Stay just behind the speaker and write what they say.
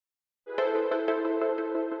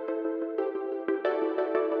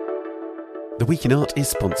The Week in Art is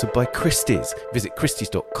sponsored by Christie's. Visit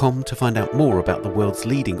christies.com to find out more about the world's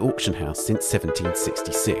leading auction house since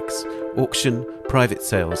 1766. Auction, private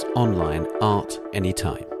sales, online, art,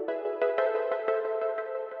 anytime.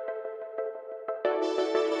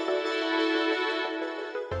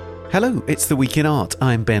 Hello, it's The Week in Art.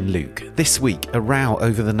 I'm Ben Luke. This week, a row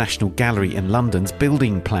over the National Gallery in London's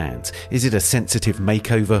building plans. Is it a sensitive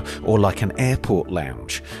makeover or like an airport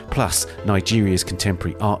lounge? Plus, Nigeria's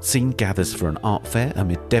contemporary art scene gathers for an art fair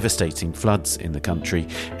amid devastating floods in the country,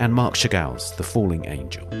 and Marc Chagall's The Falling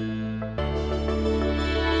Angel.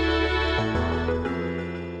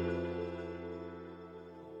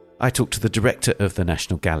 I talked to the director of the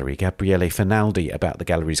National Gallery, Gabriele Finaldi, about the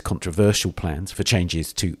gallery's controversial plans for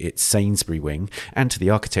changes to its Sainsbury wing, and to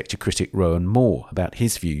the architecture critic Rowan Moore about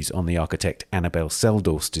his views on the architect Annabel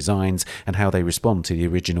Seldorf's designs and how they respond to the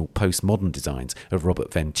original postmodern designs of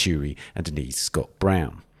Robert Venturi and Denise Scott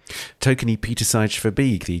Brown. Tokeni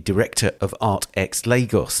Petersage-Fabig, the director of Art X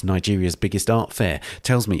Lagos, Nigeria's biggest art fair,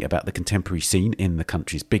 tells me about the contemporary scene in the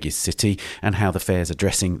country's biggest city and how the fair's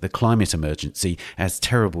addressing the climate emergency as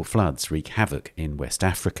terrible floods wreak havoc in West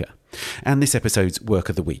Africa. And this episode's Work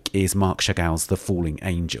of the Week is Marc Chagall's The Falling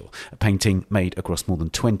Angel, a painting made across more than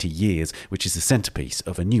 20 years, which is the centrepiece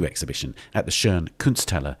of a new exhibition at the Schön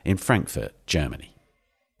Kunsthalle in Frankfurt, Germany.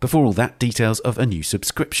 Before all that, details of a new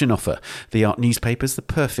subscription offer. The art newspaper's the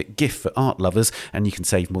perfect gift for art lovers, and you can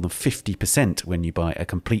save more than 50% when you buy a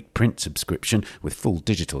complete print subscription with full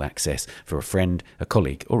digital access for a friend, a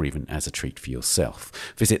colleague, or even as a treat for yourself.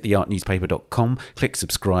 Visit theartnewspaper.com, click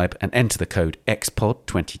subscribe, and enter the code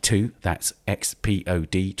XPOD22, that's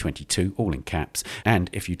XPOD22, all in caps. And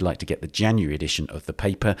if you'd like to get the January edition of the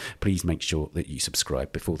paper, please make sure that you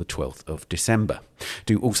subscribe before the 12th of December.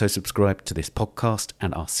 Do also subscribe to this podcast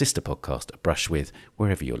and our sister podcast, Brush With,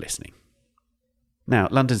 wherever you're listening. Now,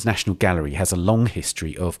 London's National Gallery has a long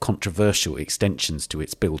history of controversial extensions to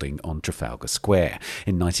its building on Trafalgar Square.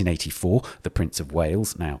 In 1984, the Prince of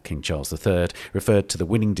Wales, now King Charles III, referred to the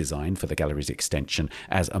winning design for the gallery's extension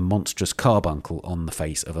as a monstrous carbuncle on the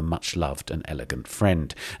face of a much-loved and elegant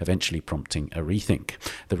friend, eventually prompting a rethink.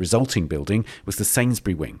 The resulting building was the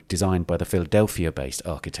Sainsbury wing, designed by the Philadelphia-based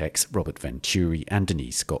architects Robert Venturi and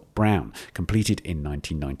Denise Scott Brown, completed in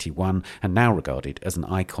 1991 and now regarded as an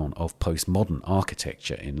icon of postmodern architecture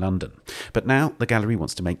in London. But now the gallery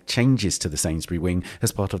wants to make changes to the Sainsbury wing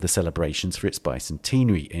as part of the celebrations for its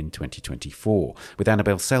bicentenary in 2024, with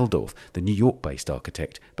Annabel Seldorf, the New York-based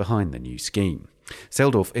architect, behind the new scheme.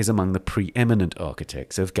 Seldorf is among the preeminent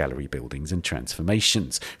architects of gallery buildings and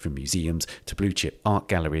transformations, from museums to blue-chip art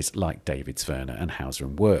galleries like David Zwirner and Hauser &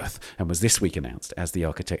 Wirth, and was this week announced as the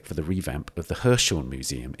architect for the revamp of the Hirshhorn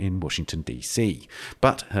Museum in Washington, D.C.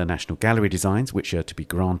 But her National Gallery designs, which are to be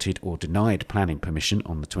granted or denied planning permission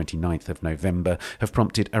on the 29th of November, have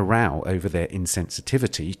prompted a row over their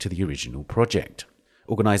insensitivity to the original project.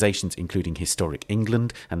 Organisations including Historic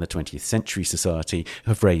England and the 20th Century Society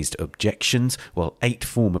have raised objections, while 8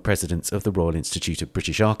 former presidents of the Royal Institute of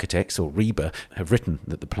British Architects, or RIBA, have written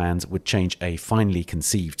that the plans would change a finely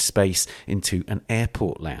conceived space into an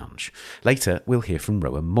airport lounge. Later, we'll hear from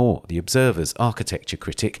Rowan Moore, the Observer's architecture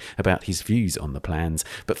critic, about his views on the plans.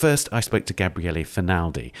 But first, I spoke to Gabriele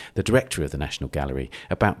Finaldi, the director of the National Gallery,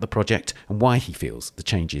 about the project and why he feels the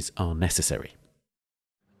changes are necessary.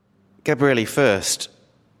 Gabriele, first,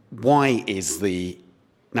 why is the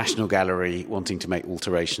National Gallery wanting to make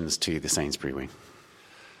alterations to the Sainsbury wing?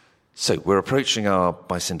 So we're approaching our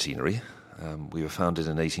bicentenary. We were founded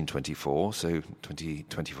in 1824, so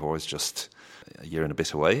 2024 is just a year and a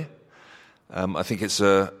bit away. I think it's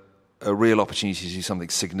a real opportunity to do something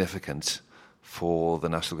significant for the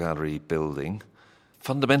National Gallery building.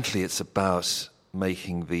 Fundamentally, it's about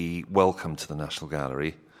making the welcome to the National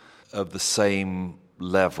Gallery of the same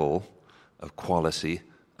level of quality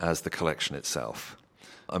as the collection itself.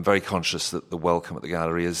 I'm very conscious that the welcome at the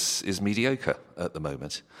gallery is mediocre at the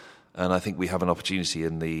moment. And I think we have an opportunity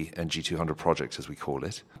in the NG200 project, as we call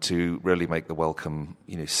it, to really make the welcome,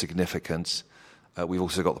 significant. We've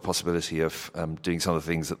also got the possibility of doing some of the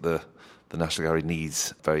things that the National Gallery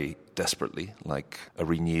needs very desperately, like a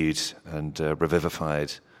renewed and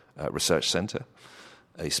revivified research centre,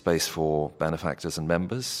 a space for benefactors and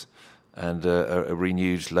members, and a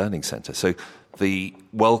renewed learning centre. So the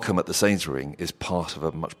welcome at the Sainsbury Wing is part of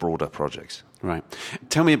a much broader project. Right.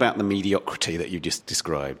 Tell me about the mediocrity that you just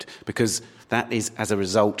described, because that is as a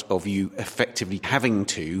result of you effectively having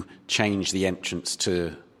to change the entrance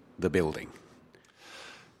to the building.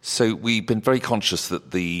 So we've been very conscious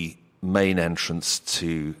that the main entrance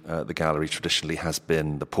to the gallery traditionally has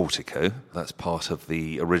been the portico. That's part of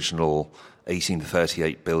the original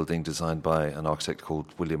 1838 building designed by an architect called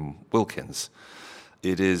William Wilkins.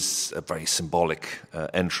 It is a very symbolic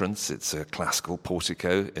entrance. It's a classical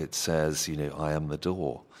portico. It says, I am the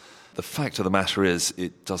door. The fact of the matter is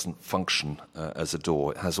it doesn't function as a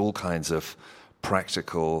door. It has all kinds of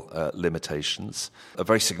practical limitations. A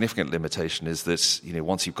very significant limitation is that,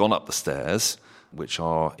 once you've gone up the stairs, which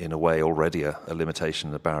are in a way already a limitation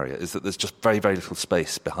and a barrier, is that there's just very, very little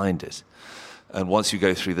space behind it. And once you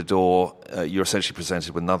go through the door, you're essentially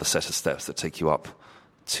presented with another set of steps that take you up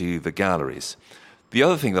to the galleries. The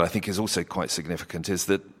other thing that I think is also quite significant is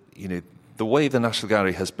that, the way the National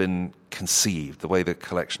Gallery has been conceived, the way the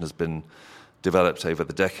collection has been developed over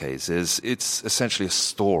the decades, is it's essentially a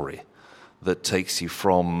story that takes you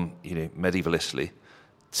from, medieval Italy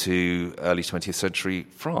to early 20th century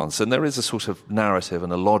France. And there is a sort of narrative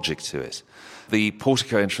and a logic to it. The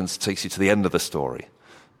portico entrance takes you to the end of the story.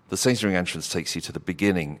 The Sainsbury entrance takes you to the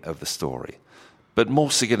beginning of the story. But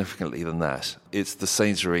more significantly than that, it's the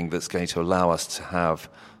Sainsbury that's going to allow us to have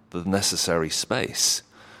the necessary space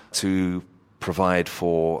to provide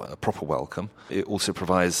for a proper welcome. It also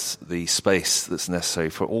provides the space that's necessary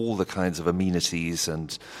for all the kinds of amenities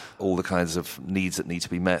and all the kinds of needs that need to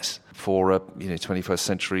be met for a 21st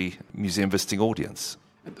century museum visiting audience.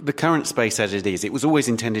 The current space as it is, it was always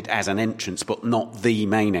intended as an entrance, but not the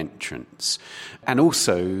main entrance. And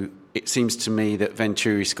also, it seems to me that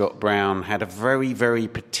Venturi Scott Brown had a very, very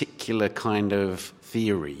particular kind of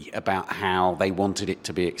theory about how they wanted it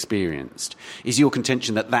to be experienced. Is your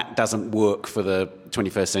contention that that doesn't work for the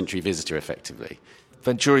 21st century visitor effectively?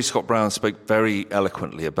 Venturi Scott Brown spoke very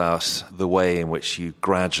eloquently about the way in which you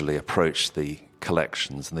gradually approach the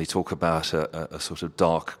collections, and they talk about a sort of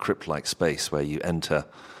dark crypt-like space where you enter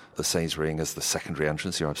the Sainsbury as the secondary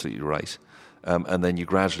entrance. You're absolutely right. And then you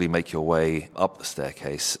gradually make your way up the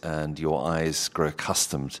staircase and your eyes grow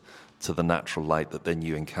accustomed to the natural light that then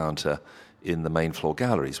you encounter in the main floor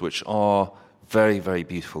galleries, which are very, very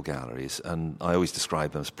beautiful galleries, and I always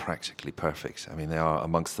describe them as practically perfect. I mean, they are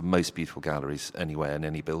amongst the most beautiful galleries anywhere in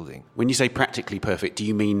any building. When you say practically perfect, do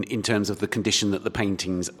you mean in terms of the condition that the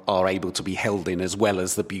paintings are able to be held in as well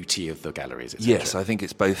as the beauty of the galleries, etc.? Yes, I think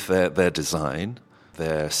it's both their design,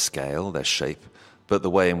 their scale, their shape, but the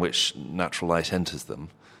way in which natural light enters them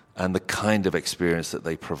and the kind of experience that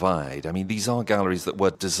they provide. I mean, these are galleries that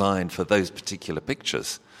were designed for those particular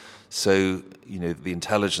pictures. So, the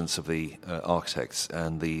intelligence of the architects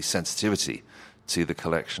and the sensitivity to the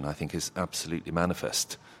collection, I think, is absolutely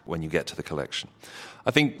manifest when you get to the collection.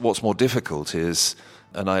 I think what's more difficult is,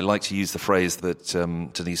 and I like to use the phrase that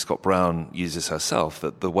Denise Scott Brown uses herself,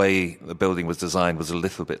 that the way the building was designed was a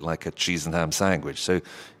little bit like a cheese and ham sandwich. So,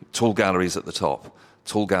 tall galleries at the top,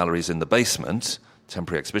 tall galleries in the basement,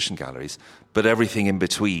 temporary exhibition galleries, but everything in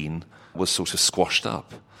between was sort of squashed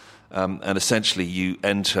up. And essentially you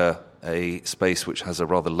enter a space which has a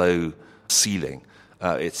rather low ceiling.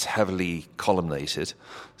 It's heavily columnated,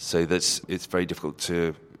 so that it's very difficult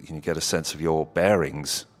to get a sense of your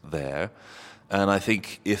bearings there. And I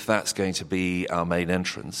think if that's going to be our main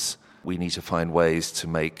entrance, we need to find ways to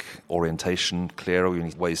make orientation clearer. We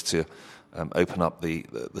need ways to open up the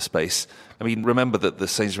space. I mean, remember that the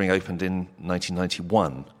Sainsbury opened in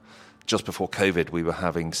 1991. Just before COVID, we were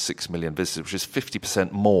having 6 million visitors, which is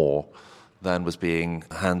 50% more than was being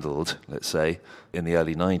handled, let's say, in the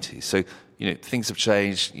early 90s. So, things have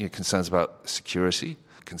changed. Concerns about security,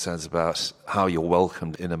 concerns about how you're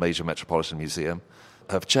welcomed in a major metropolitan museum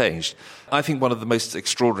have changed. I think one of the most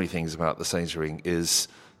extraordinary things about the Sainsbury is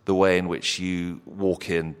the way in which you walk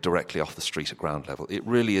in directly off the street at ground level. It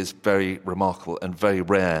really is very remarkable and very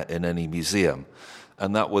rare in any museum.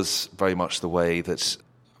 And that was very much the way that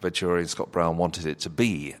Venturi and Scott Brown wanted it to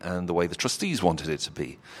be, and the way the trustees wanted it to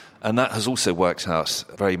be. And that has also worked out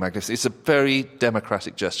very magnificent. It's a very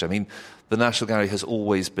democratic gesture. I mean, the National Gallery has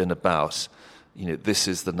always been about, this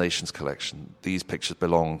is the nation's collection. These pictures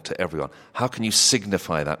belong to everyone. How can you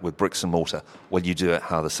signify that with bricks and mortar? Well, you do it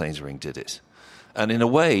how the Sainsbury did it. And in a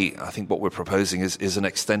way, I think what we're proposing is an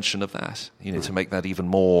extension of that, to make that even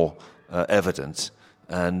more evident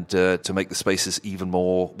and to make the spaces even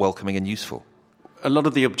more welcoming and useful. A lot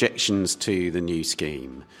of the objections to the new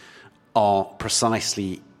scheme are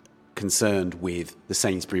precisely concerned with the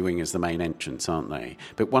Sainsbury wing as the main entrance, aren't they?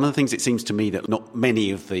 But one of the things it seems to me that not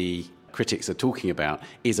many of the critics are talking about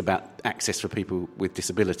is about access for people with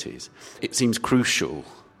disabilities. It seems crucial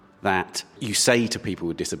that you say to people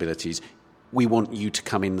with disabilities, we want you to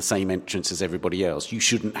come in the same entrance as everybody else. You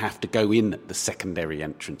shouldn't have to go in the secondary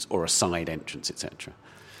entrance or a side entrance, etc.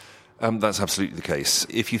 That's absolutely the case.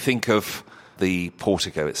 If you think of the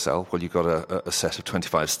portico itself, well, you've got a set of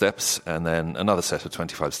 25 steps and then another set of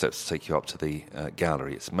 25 steps to take you up to the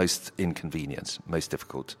gallery. It's most inconvenient, most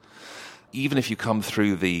difficult. Even if you come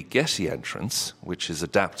through the Getty entrance, which is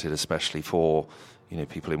adapted especially for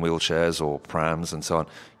people in wheelchairs or prams and so on,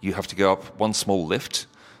 you have to go up one small lift,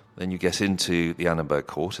 then you get into the Annenberg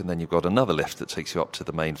Court, and then you've got another lift that takes you up to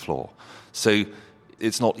the main floor. So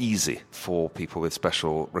it's not easy for people with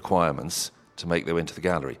special requirements to make their way into the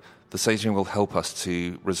gallery. The Sainsbury will help us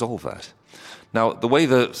to resolve that. Now, the way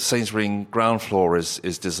the Sainsbury ground floor is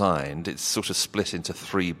designed, it's sort of split into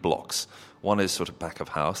 3 blocks. One is sort of back of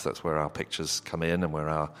house, that's where our pictures come in and where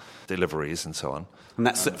our deliveries and so on. And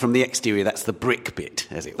that's from the exterior, that's the brick bit,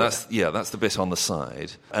 as it were. That's the bit on the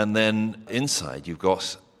side. And then inside you've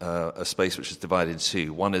got a space which is divided into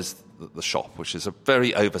 2. One is the shop, which is a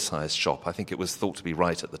very oversized shop. I think it was thought to be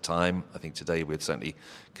right at the time. I think today we'd certainly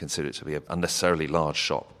consider it to be an unnecessarily large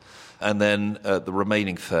shop. And then the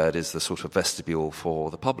remaining third is the sort of vestibule for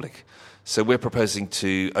the public. So we're proposing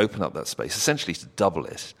to open up that space, essentially to double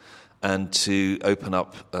it, and to open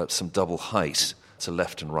up some double height to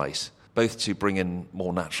left and right, both to bring in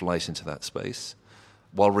more natural light into that space,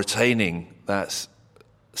 while retaining that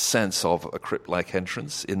sense of a crypt-like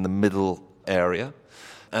entrance in the middle area,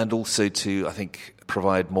 and also to, I think,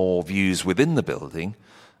 provide more views within the building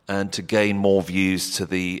and to gain more views to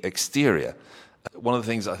the exterior. One of the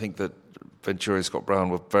things I think that Venturi and Scott Brown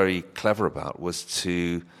were very clever about was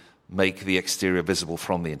to make the exterior visible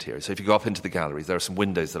from the interior. So if you go up into the galleries, there are some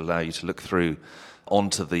windows that allow you to look through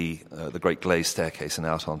onto the great glazed staircase and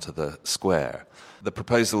out onto the square. The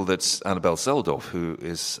proposal that Annabelle Zeldorf, who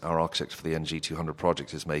is our architect for the NG200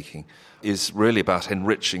 project, is making is really about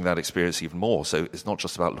enriching that experience even more. So it's not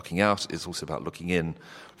just about looking out, it's also about looking in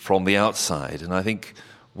from the outside. And I think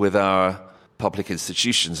with our public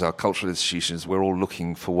institutions, our cultural institutions, we're all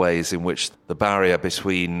looking for ways in which the barrier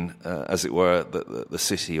between, as it were, the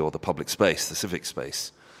city or the public space, the civic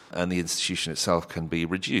space, and the institution itself can be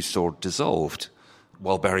reduced or dissolved,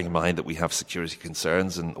 while bearing in mind that we have security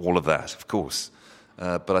concerns and all of that, of course.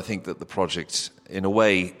 But I think that the project, in a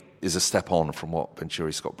way, is a step on from what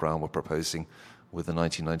Venturi Scott Brown were proposing with the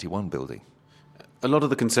 1991 building. A lot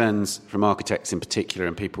of the concerns from architects in particular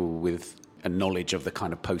and people with a knowledge of the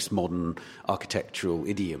kind of postmodern architectural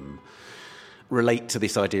idiom relate to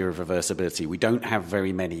this idea of reversibility. We don't have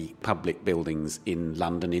very many public buildings in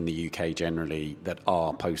London, in the UK generally, that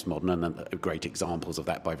are postmodern, and great examples of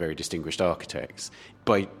that by very distinguished architects.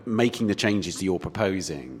 By making the changes you're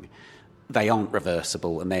proposing, they aren't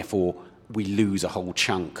reversible, and therefore we lose a whole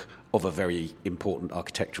chunk of a very important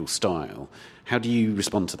architectural style. How do you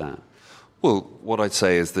respond to that? Well, what I'd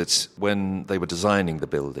say is that when they were designing the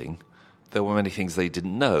building, there were many things they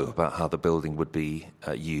didn't know about how the building would be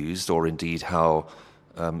used, or indeed how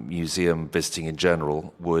museum visiting in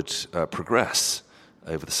general would progress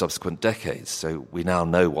over the subsequent decades. So we now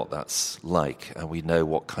know what that's like, and we know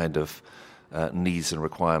what kind of needs and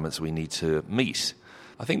requirements we need to meet.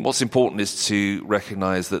 I think what's important is to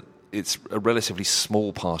recognise that it's a relatively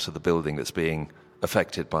small part of the building that's being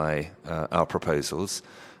affected by our proposals.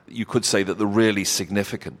 You could say that the really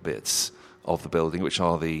significant bits of the building, which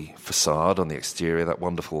are the facade on the exterior, that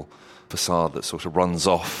wonderful facade that sort of runs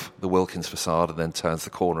off the Wilkins facade and then turns the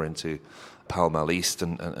corner into Pall Mall East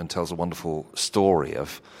and tells a wonderful story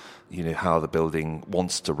of how the building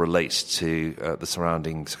wants to relate to the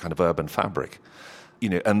surrounding kind of urban fabric.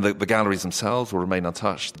 And the galleries themselves will remain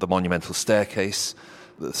untouched. The monumental staircase,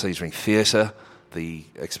 the Sainsbury Theatre, the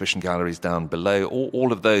exhibition galleries down below,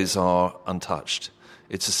 all of those are untouched.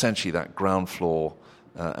 It's essentially that ground floor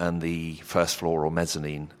and the first floor or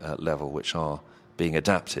mezzanine level which are being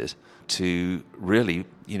adapted to really,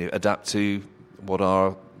 adapt to what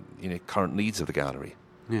are, current needs of the gallery.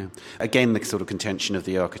 Yeah. Again, the sort of contention of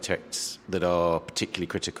the architects that are particularly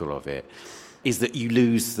critical of it is that you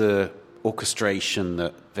lose the orchestration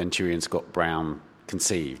that Venturi and Scott Brown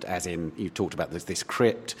conceived, as in you talked about this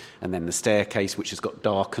crypt and then the staircase which has got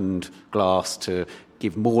darkened glass to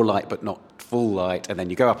give more light but not full light, and then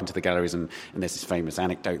you go up into the galleries and there's this famous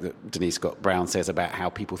anecdote that Denise Scott Brown says about how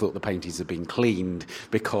people thought the paintings had been cleaned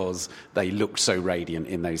because they looked so radiant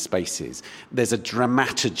in those spaces. There's a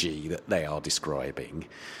dramaturgy that they are describing.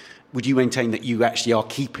 Would you maintain that you actually are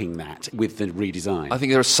keeping that with the redesign? I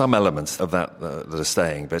think there are some elements of that that are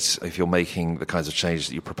staying, but if you're making the kinds of changes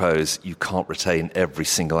that you propose, you can't retain every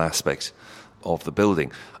single aspect of the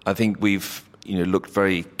building. I think we've looked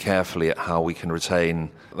very carefully at how we can retain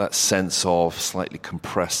that sense of slightly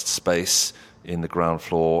compressed space in the ground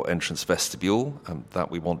floor entrance vestibule that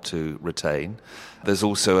we want to retain. There's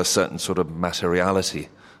also a certain sort of materiality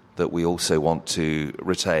that we also want to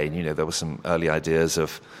retain. There were some early ideas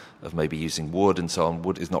of maybe using wood and so on.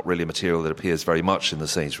 Wood is not really a material that appears very much in the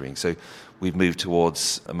Sainsbury. So we've moved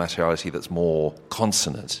towards a materiality that's more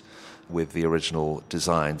consonant with the original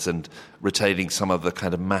designs and retaining some of the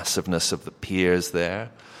kind of massiveness of the piers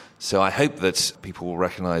there. So I hope that people will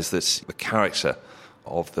recognise that the character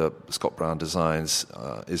of the Scott Brown designs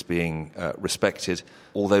is being respected,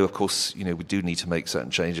 although, of course, we do need to make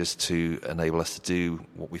certain changes to enable us to do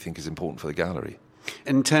what we think is important for the gallery.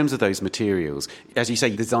 In terms of those materials, as you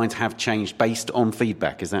say, designs have changed based on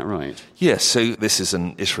feedback, is that right? Yes, so this is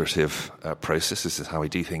an iterative process. This is how we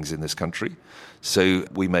do things in this country. So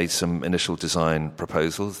we made some initial design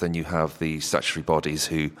proposals. Then you have the statutory bodies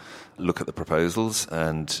who look at the proposals,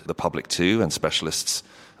 and the public too, and specialists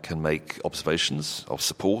can make observations of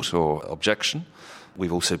support or objection.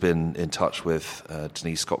 We've also been in touch with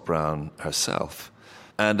Denise Scott Brown herself.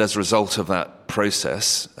 And as a result of that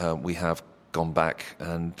process, we have gone back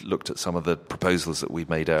and looked at some of the proposals that we've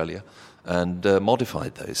made earlier and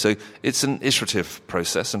modified those. So it's an iterative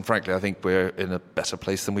process, and frankly, I think we're in a better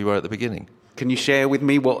place than we were at the beginning. Can you share with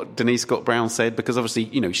me what Denise Scott Brown said? Because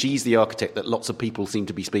obviously, she's the architect that lots of people seem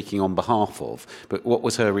to be speaking on behalf of. But what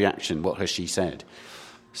was her reaction? What has she said?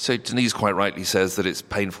 So Denise quite rightly says that it's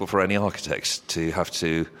painful for any architect to have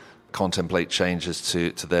to contemplate changes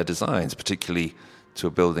to their designs, particularly to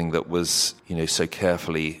a building that was, so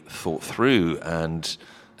carefully thought through and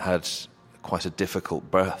had quite a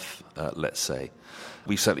difficult birth, let's say.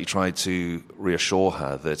 We've certainly tried to reassure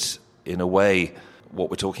her that, in a way, what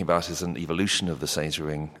we're talking about is an evolution of the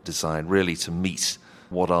Sainsbury Wing design, really to meet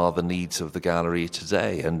what are the needs of the gallery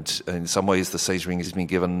today. And in some ways, the Sainsbury Wing has been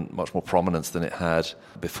given much more prominence than it had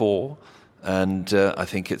before, and I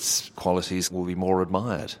think its qualities will be more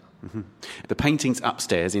admired. Mm-hmm. The paintings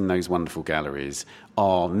upstairs in those wonderful galleries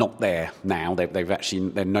are not there now.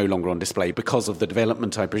 They're no longer on display because of the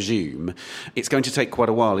development, I presume. It's going to take quite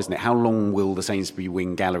a while, isn't it? How long will the Sainsbury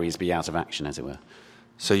Wing galleries be out of action, as it were?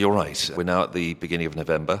 So you're right. We're now at the beginning of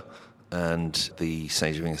November, and the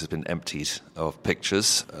Sainsbury Wing has been emptied of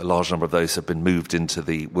pictures. A large number of those have been moved into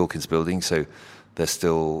the Wilkins building, so they're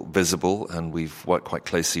still visible, and we've worked quite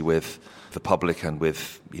closely with the public and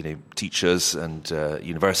with teachers and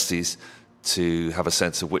universities to have a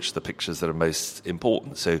sense of which are the pictures that are most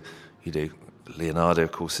important. So, Leonardo,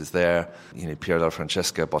 of course, is there. Piero della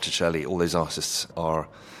Francesca, Botticelli, all those artists are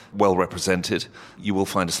well represented. You will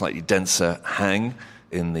find a slightly denser hang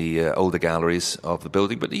in the older galleries of the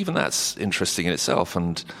building, but even that's interesting in itself,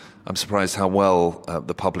 and I'm surprised how well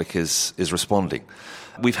the public is responding.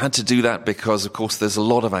 We've had to do that because, of course, there's a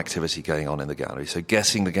lot of activity going on in the gallery. So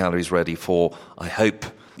getting the galleries ready for, I hope,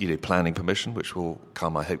 planning permission, which will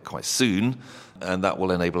come, I hope, quite soon, and that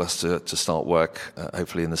will enable us to start work,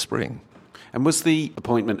 hopefully, in the spring. And was the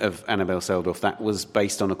appointment of Annabel Seldorf, that was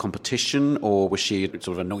based on a competition, or was she sort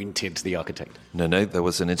of anointed the architect? No, there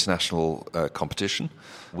was an international competition.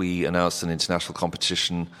 We announced an international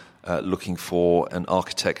competition looking for an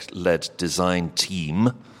architect-led design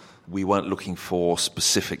team. We weren't looking for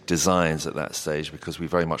specific designs at that stage because we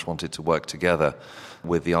very much wanted to work together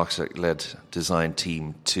with the architect-led design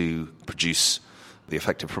team to produce the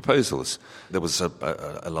effective proposals. There was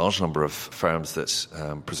a large number of firms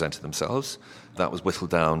that presented themselves. That was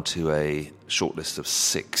whittled down to a shortlist of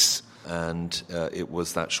 6, and it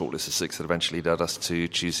was that shortlist of 6 that eventually led us to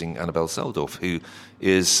choosing Annabel Seldorf, who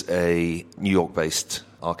is a New York-based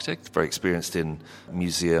architect, very experienced in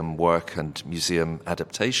museum work and museum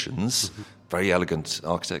adaptations, very elegant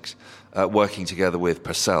architect, working together with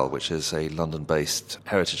Purcell, which is a London-based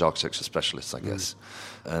heritage architecture specialist, I guess.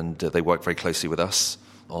 And they work very closely with us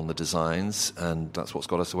on the designs, and that's what's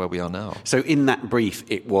got us to where we are now. So in that brief,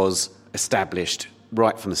 it was established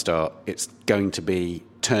right from the start, it's going to be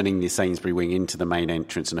turning the Sainsbury Wing into the main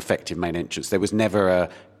entrance, an effective main entrance. There was never a,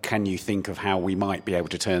 can you think of how we might be able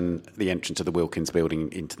to turn the entrance of the Wilkins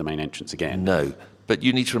building into the main entrance again? No. But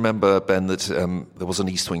you need to remember, Ben, that there was an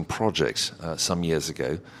East Wing project some years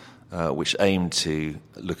ago which aimed to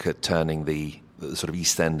look at turning the sort of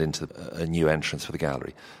East End into a new entrance for the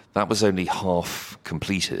gallery. That was only half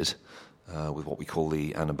completed with what we call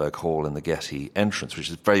the Annenberg Hall and the Getty entrance, which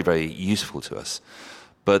is very, very useful to us.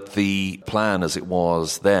 But the plan as it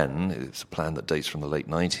was then, it's a plan that dates from the late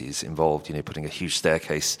 90s, involved putting a huge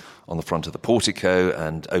staircase on the front of the portico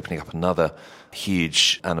and opening up another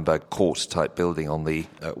huge Annenberg Court-type building on the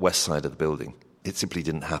west side of the building. It simply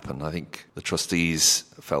didn't happen. I think the trustees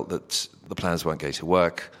felt that the plans weren't going to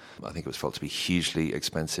work. I think it was felt to be hugely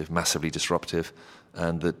expensive, massively disruptive,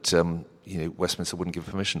 and that Westminster wouldn't give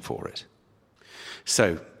permission for it.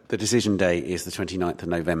 So the decision day is the 29th of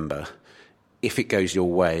November. if it goes your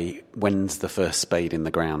way, when's the first spade in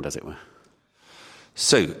the ground, as it were?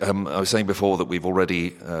 So I was saying before that we've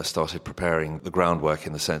already started preparing the groundwork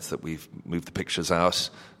in the sense that we've moved the pictures out.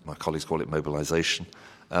 My colleagues call it mobilisation.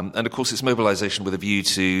 And of course, it's mobilisation with a view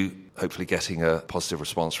to hopefully getting a positive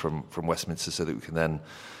response from Westminster so that we can then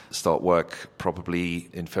start work probably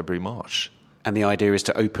in February, March. And the idea is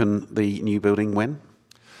to open the new building when?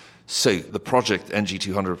 So the project,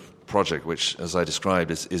 NG200 project, which, as I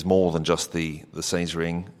described, is more than just the Sainsbury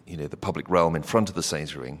Ring, the public realm in front of the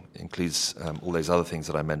Sainsbury Ring, includes all those other things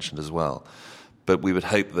that I mentioned as well. But we would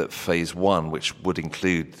hope that phase one, which would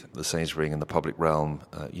include the Sainsbury Ring and the public realm,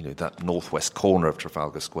 that northwest corner of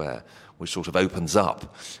Trafalgar Square, which sort of opens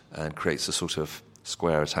up and creates a sort of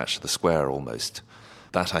square attached to the square almost,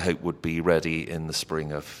 that I hope would be ready in the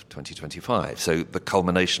spring of 2025. So the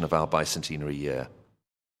culmination of our bicentenary year.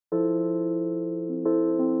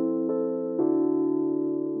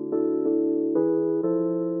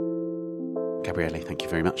 Gabriele, thank you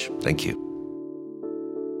very much. Thank you.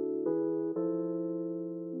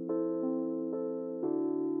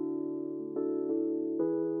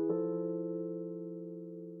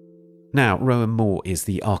 Now, Rowan Moore is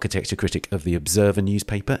the architecture critic of the Observer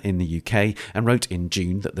newspaper in the UK and wrote in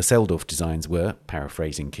June that the Seldorf designs were,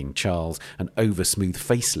 paraphrasing King Charles, an over-smooth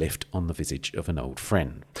facelift on the visage of an old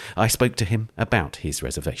friend. I spoke to him about his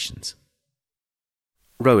reservations.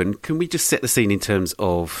 Rowan, can we just set the scene in terms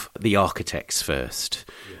of the architects first?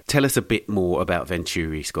 Yeah. Tell us a bit more about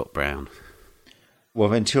Venturi Scott Brown. Well,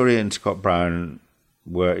 Venturi and Scott Brown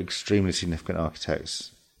were extremely significant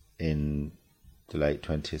architects in the late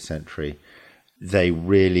 20th century. They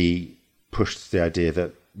really pushed the idea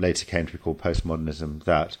that later came to be called postmodernism,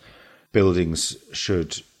 that buildings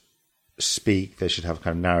should speak, they should have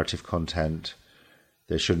kind of narrative content,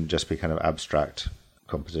 they shouldn't just be kind of abstract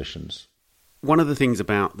compositions. One of the things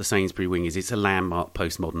about the Sainsbury Wing is it's a landmark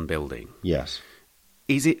postmodern building. Yes.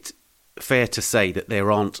 Is it fair to say that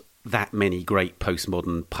there aren't that many great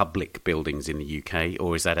postmodern public buildings in the UK,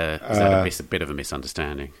 or is that a bit of a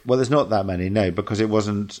misunderstanding? Well, there's not that many, no, because it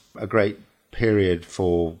wasn't a great period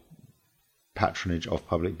for patronage of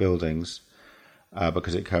public buildings,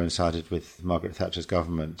 because it coincided with Margaret Thatcher's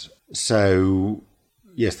government. So,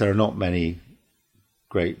 yes, there are not many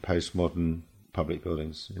great postmodern public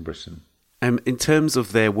buildings in Britain. In terms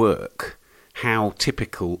of their work, how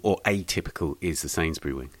typical or atypical is the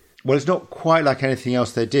Sainsbury Wing? Well, it's not quite like anything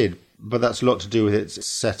else they did, but that's a lot to do with its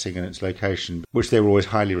setting and its location, which they were always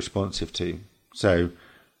highly responsive to. So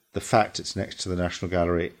the fact it's next to the National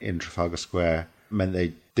Gallery in Trafalgar Square meant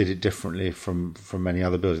they did it differently from many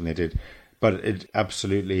other buildings they did. But it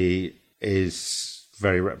absolutely is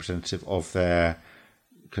very representative of their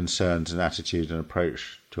concerns and attitude and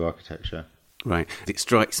approach to architecture. Right. It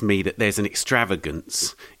strikes me that there's an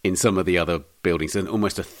extravagance in some of the other buildings and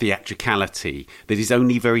almost a theatricality that is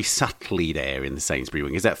only very subtly there in the Sainsbury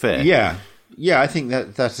Wing. Is that fair? Yeah, I think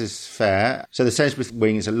that is fair. So the Sainsbury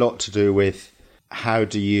Wing is a lot to do with how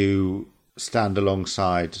do you stand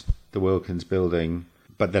alongside the Wilkins building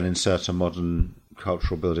but then insert a modern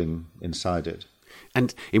cultural building inside it.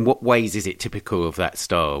 And in what ways is it typical of that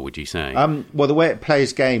style, would you say? Well, the way it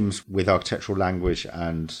plays games with architectural language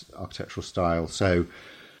and architectural style. So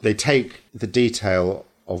they take the detail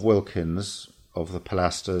of Wilkins, of the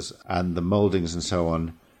pilasters and the mouldings and so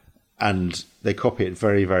on, and they copy it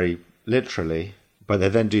very, very literally, but they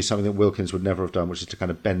then do something that Wilkins would never have done, which is to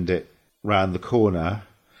kind of bend it round the corner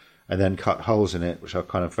and then cut holes in it, which are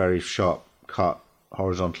kind of very sharp cut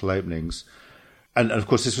horizontal openings. And of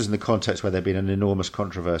course, this was in the context where there'd been an enormous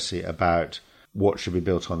controversy about what should be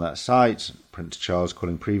built on that site. Prince Charles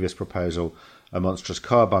calling previous proposal a monstrous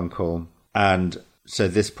carbuncle. And so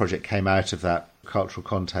this project came out of that cultural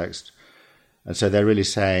context. And so they're really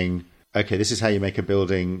saying, okay, this is how you make a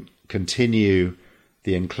building continue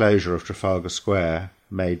the enclosure of Trafalgar Square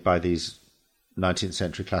made by these 19th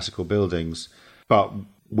century classical buildings, but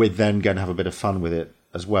we're then going to have a bit of fun with it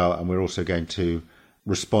as well. And we're also going to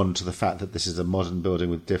respond to the fact that this is a modern building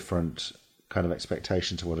with different kind of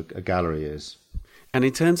expectation to what a gallery is. And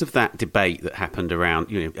in terms of that debate that happened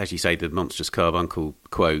around, as you say, the monstrous carbuncle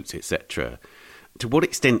quote, etc., to what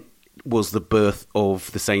extent was the birth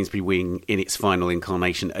of the Sainsbury Wing in its final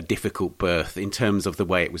incarnation a difficult birth in terms of the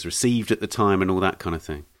way it was received at the time and all that kind of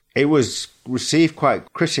thing? It was received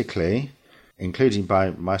quite critically, including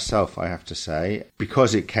by myself, I have to say,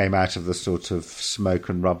 because it came out of the sort of smoke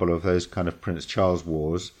and rubble of those kind of Prince Charles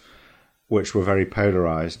wars, which were very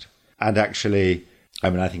polarised. And actually,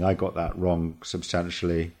 I think I got that wrong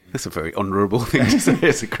substantially. That's a very honourable thing to say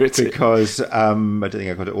as a critic. Because I don't think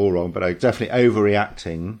I got it all wrong, but I was definitely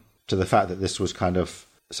overreacting to the fact that this was kind of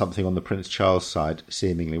something on the Prince Charles side,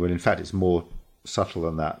 seemingly, when in fact it's more subtle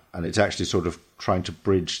than that. And it's actually sort of trying to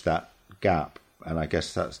bridge that gap. And I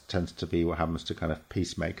guess that tends to be what happens to kind of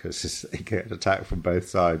peacemakers, is they get attacked from both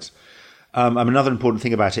sides. Another important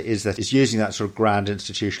thing about it is that it's using that sort of grand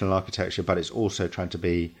institutional architecture, but it's also trying to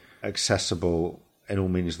be accessible in all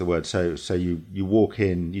meanings of the word. So you walk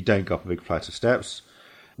in, you don't go up a big flight of steps,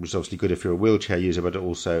 which is obviously good if you're a wheelchair user, but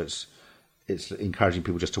also it's encouraging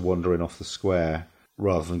people just to wander in off the square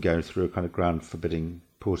rather than going through a kind of grand forbidding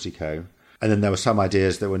portico. And then there were some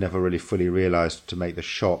ideas that were never really fully realised to make the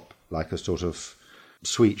shop like a sort of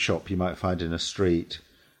sweet shop you might find in a street,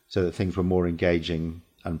 so that things were more engaging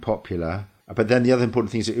and popular. But then the other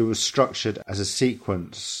important thing is that it was structured as a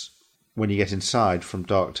sequence when you get inside from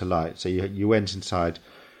dark to light. So you went inside,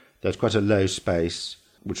 there's quite a low space,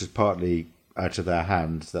 which is partly out of their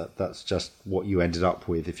hands. That's just what you ended up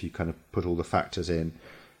with if you kind of put all the factors in.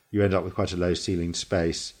 You end up with quite a low ceilinged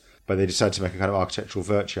space. But they decided to make a kind of architectural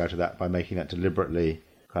virtue out of that by making that deliberately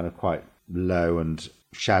kind of quite low and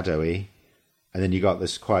shadowy. And then you got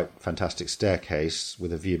this quite fantastic staircase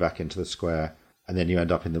with a view back into the square. And then you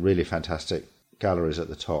end up in the really fantastic galleries at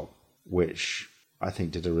the top, which I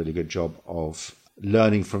think did a really good job of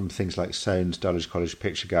learning from things like Soane's Dulwich College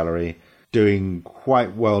Picture Gallery, doing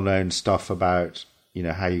quite well-known stuff about,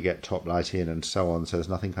 how you get top light in and so on. So there's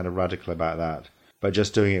nothing kind of radical about that, but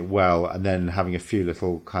just doing it well, and then having a few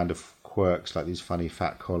little kind of quirks like these funny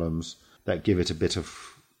fat columns that give it a bit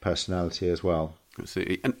of personality as well.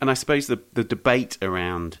 Absolutely. And I suppose the debate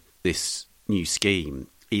around this new scheme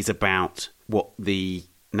is about what the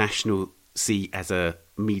National see as a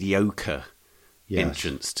mediocre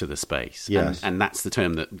entrance to the space. Yes. And that's the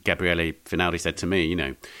term that Gabriele Finaldi said to me,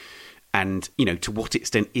 And, to what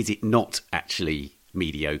extent is it not actually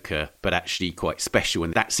mediocre, but actually quite special?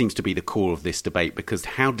 And that seems to be the core of this debate, because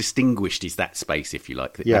how distinguished is that space, if you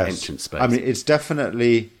like, that entrance space? I mean, it's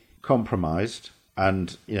definitely compromised.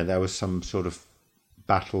 And, there was some sort of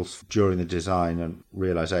battles during the design and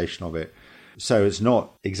realisation of it. So it's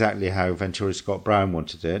not exactly how Venturi Scott Brown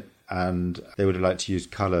wanted it. And they would have liked to use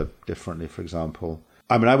colour differently, for example.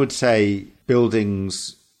 I mean, I would say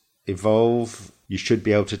buildings evolve. You should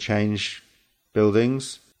be able to change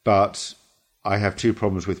buildings. But I have two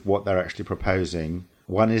problems with what they're actually proposing.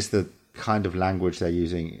 One is the kind of language they're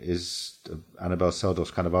using is Annabel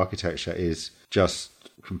Seldorf's kind of architecture is just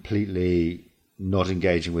completely not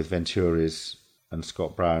engaging with Venturi's and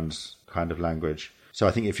Scott Brown's kind of language. So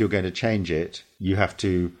I think if you're going to change it, you have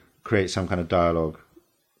to create some kind of dialogue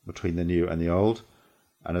between the new and the old.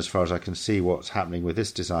 And as far as I can see, what's happening with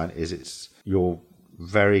this design is it's your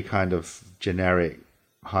very kind of generic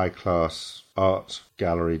high-class art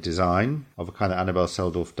gallery design of a kind that Annabel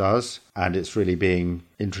Seldorf does, and it's really being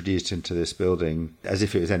introduced into this building as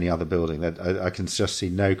if it was any other building. I can just see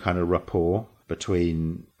no kind of rapport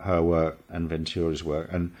between her work and Venturi's work.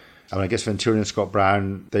 And I guess Venturi and Scott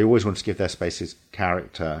Brown, they always want to give their spaces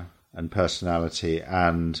character and personality,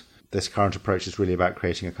 and this current approach is really about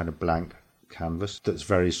creating a kind of blank canvas that's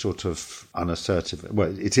very sort of unassertive.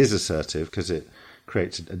 Well, it is assertive because it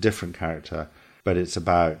creates a different character, but it's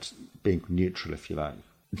about being neutral, if you like.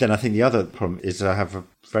 Then I think the other problem is I have a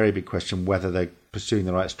very big question whether they're pursuing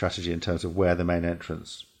the right strategy in terms of where the main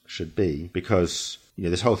entrance should be, because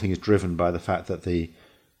this whole thing is driven by the fact that the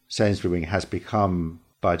Sainsbury Wing has become,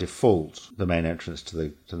 by default, the main entrance to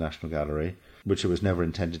the National Gallery, which it was never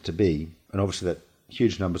intended to be. And obviously that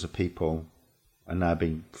huge numbers of people are now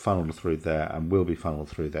being funneled through there and will be funneled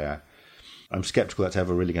through there. I'm sceptical that's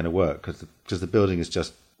ever really going to work, because the building is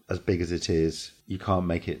just as big as it is. You can't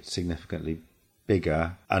make it significantly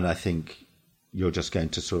bigger, and I think you're just going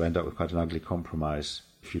to sort of end up with quite an ugly compromise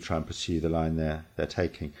if you try and pursue the line they're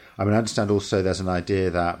taking. I mean, I understand also there's an idea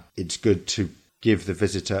that it's good to give the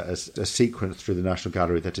visitor a sequence through the National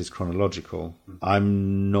Gallery that is chronological.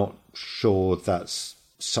 I'm not sure that's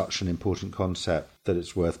such an important concept that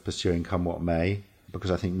it's worth pursuing come what may,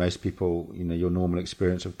 because I think most people, your normal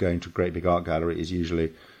experience of going to a great big art gallery is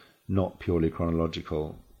usually not purely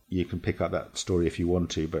chronological. You can pick up that story if you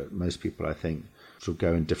want to, but most people, I think, sort of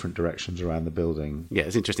go in different directions around the building. Yeah,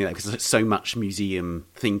 it's interesting because so much museum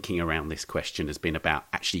thinking around this question has been about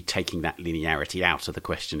actually taking that linearity out of the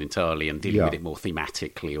question entirely and dealing with it more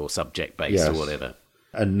thematically or subject-based or whatever.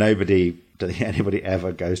 And nobody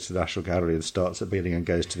ever goes to the National Gallery and starts at the beginning and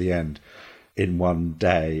goes to the end in one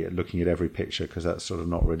day looking at every picture, because that's sort of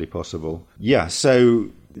not really possible. Yeah, so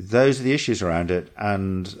those are the issues around it,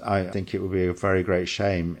 and I think it would be a very great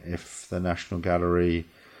shame if the National Gallery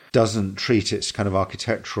doesn't treat its kind of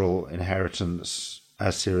architectural inheritance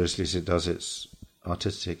as seriously as it does its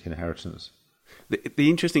artistic inheritance. The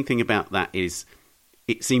interesting thing about that is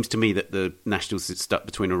it seems to me that the Nationals is stuck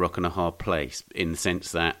between a rock and a hard place, in the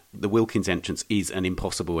sense that the Wilkins entrance is an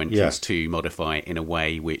impossible entrance to modify in a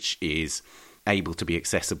way which is able to be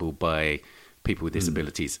accessible by people with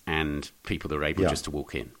disabilities and people that are able just to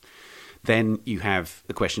walk in. Then you have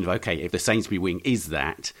the question of, OK, if the Sainsbury wing is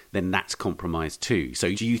that, then that's compromised too.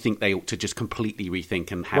 So do you think they ought to just completely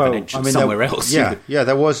rethink and have an entrance somewhere else? Yeah,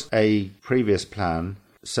 there was a previous plan.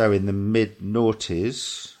 So in the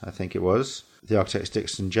mid-noughties, I think it was, the architects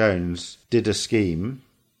Dixon Jones did a scheme,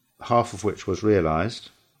 half of which was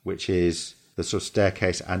realised, which is the sort of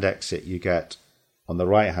staircase and exit you get on the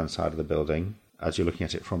right-hand side of the building as you're looking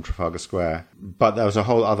at it from Trafalgar Square. But there was a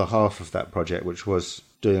whole other half of that project, which was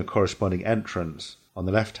doing a corresponding entrance on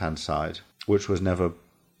the left-hand side, which was never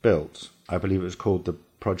built. I believe it was called the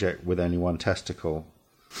project with only one testicle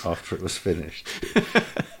after it was finished.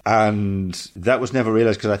 And that was never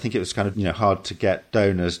realised because I think it was kind of hard to get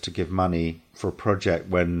donors to give money for a project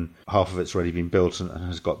when half of it's already been built and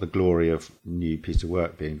has got the glory of a new piece of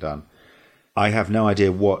work being done. I have no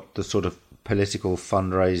idea what the sort of political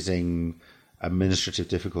fundraising administrative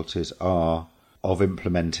difficulties are of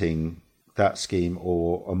implementing that scheme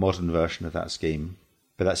or a modern version of that scheme,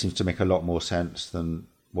 but that seems to make a lot more sense than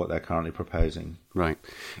what they're currently proposing. Right.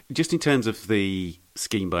 Just in terms of the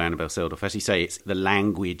scheme by Annabel Seldorf, as you say, the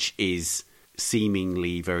language is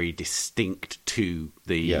seemingly very distinct to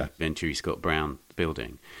the Venturi Scott Brown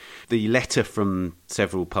building. The letter from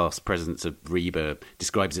several past presidents of RIBA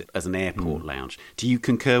describes it as an airport lounge. Do you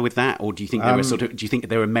concur with that, or do you think do you think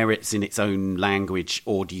there are merits in its own language,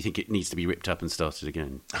 or do you think it needs to be ripped up and started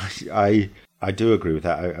again? I do agree with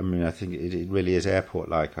that. I think it really is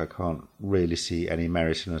airport-like. I can't really see any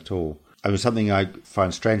merit in it at all. Something I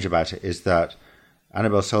find strange about it is that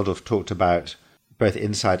Annabel Seldorf talked about both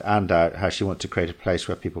inside and out how she wants to create a place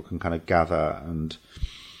where people can kind of gather and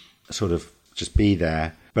sort of just be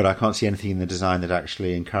there. But I can't see anything in the design that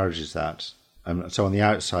actually encourages that. So on the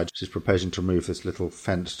outside, she's proposing to remove this little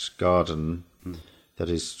fenced garden that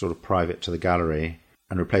is sort of private to the gallery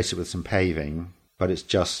and replace it with some paving. But it's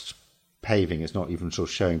just paving. It's not even sort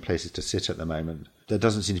of showing places to sit at the moment. There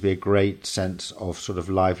doesn't seem to be a great sense of sort of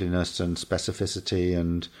liveliness and specificity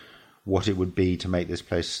and what it would be to make this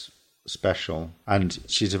place special. And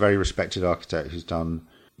she's a very respected architect who's done,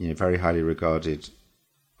 very highly regarded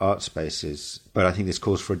art spaces. But I think this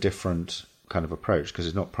calls for a different kind of approach because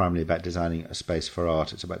it's not primarily about designing a space for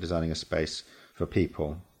art. It's about designing a space for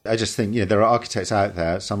people. I just think, there are architects out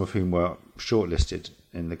there, some of whom were shortlisted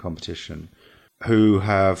in the competition, who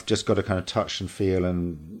have just got a kind of touch and feel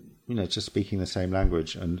and, just speaking the same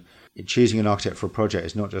language. And choosing an architect for a project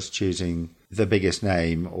is not just choosing the biggest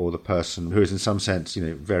name or the person who is in some sense,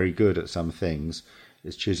 very good at some things.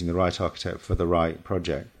 It's choosing the right architect for the right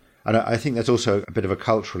project. And I think there's also a bit of a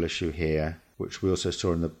cultural issue here, which we also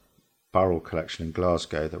saw in the Burrell collection in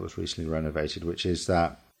Glasgow that was recently renovated, which is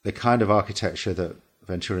that the kind of architecture that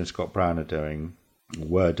Venturi and Scott Brown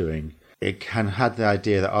were doing, it can have the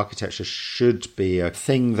idea that architecture should be a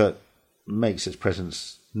thing that makes its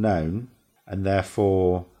presence known and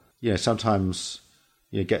therefore, sometimes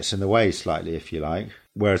gets in the way slightly, if you like.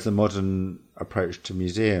 Whereas the modern approach to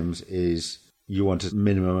museums is you want a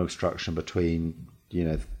minimum obstruction between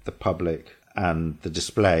the public and the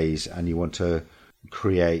displays, and you want to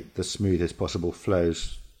create the smoothest possible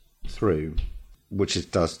flows through, which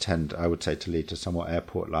does tend, I would say, to lead to somewhat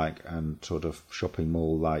airport-like and sort of shopping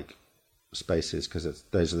mall-like spaces, because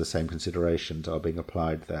those are the same considerations are being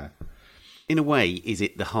applied there. In a way, is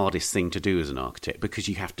it the hardest thing to do as an architect? Because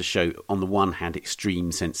you have to show, on the one hand,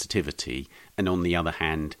 extreme sensitivity, and on the other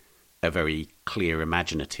hand, a very clear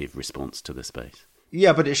imaginative response to the space.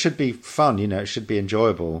 Yeah, but it should be fun, it should be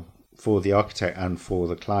enjoyable for the architect and for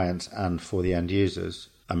the clients and for the end users.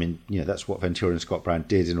 That's what Venturi and Scott Brown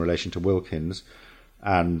did in relation to Wilkins.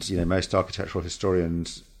 And, most architectural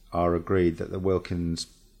historians are agreed that the Wilkins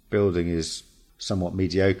building is somewhat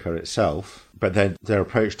mediocre itself. But then their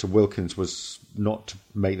approach to Wilkins was not to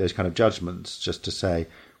make those kind of judgments, just to say,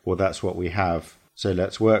 well, that's what we have, so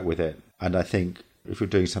let's work with it. And I think if you're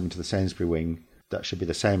doing something to the Sainsbury wing, that should be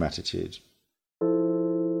the same attitude.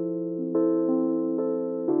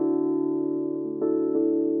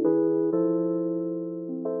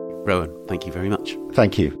 Rowan, thank you very much.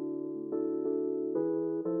 Thank you.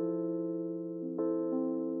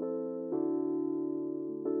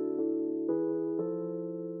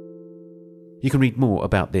 You can read more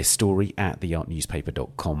about this story at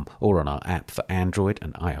theartnewspaper.com or on our app for Android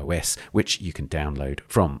and iOS, which you can download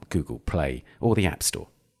from Google Play or the App Store.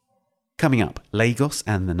 Coming up, Lagos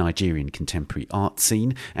and the Nigerian contemporary art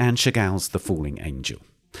scene, and Chagall's The Falling Angel.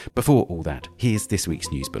 Before all that, here's this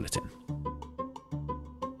week's news bulletin.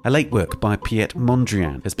 A late work by Piet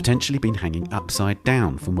Mondrian has potentially been hanging upside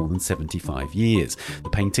down for more than 75 years. The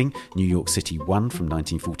painting, New York City 1 from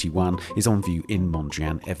 1941, is on view in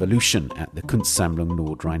Mondrian Evolution at the Kunstsammlung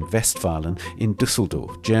Nordrhein-Westfalen in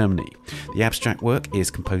Düsseldorf, Germany. The abstract work is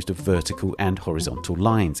composed of vertical and horizontal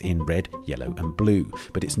lines in red, yellow and blue,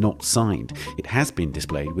 but it's not signed. It has been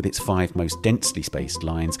displayed with its 5 most densely spaced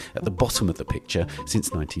lines at the bottom of the picture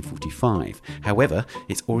since 1945. However,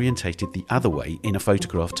 it's orientated the other way in a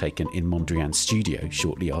photograph taken in Mondrian's studio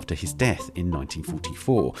shortly after his death in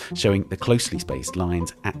 1944, showing the closely spaced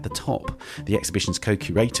lines at the top. The exhibition's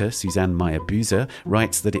co-curator, Suzanne Meyer-Buser,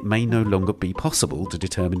 writes that it may no longer be possible to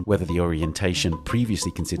determine whether the orientation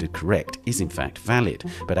previously considered correct is in fact valid,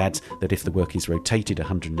 but adds that if the work is rotated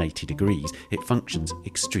 180 degrees, it functions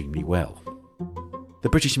extremely well. The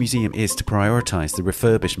British Museum is to prioritise the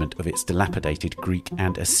refurbishment of its dilapidated Greek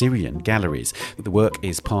and Assyrian galleries. The work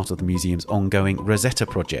is part of the museum's ongoing Rosetta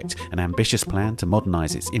project, an ambitious plan to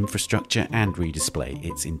modernise its infrastructure and redisplay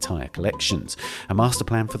its entire collections. A master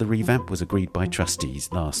plan for the revamp was agreed by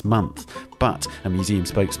trustees last month, but a museum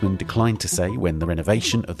spokesman declined to say when the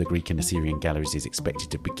renovation of the Greek and Assyrian galleries is expected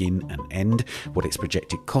to begin and end, what its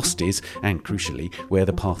projected cost is, and crucially, where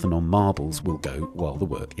the Parthenon marbles will go while the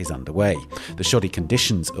work is underway. The shoddy conditions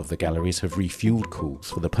of the galleries have refuelled calls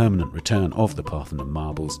for the permanent return of the Parthenon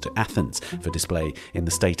marbles to Athens for display in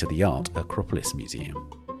the state-of-the-art Acropolis Museum.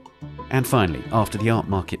 And finally, after the art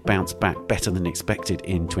market bounced back better than expected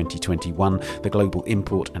in 2021, the global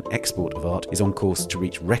import and export of art is on course to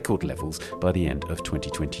reach record levels by the end of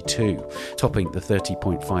 2022, topping the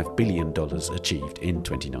 $30.5 billion achieved in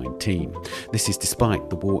 2019. This is despite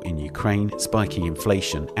the war in Ukraine, spiking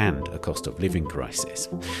inflation and a cost of living crisis.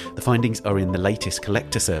 The findings are in the latest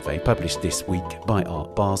collector survey published this week by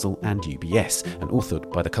Art Basel and UBS and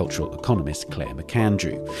authored by the cultural economist Claire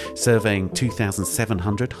McAndrew. Surveying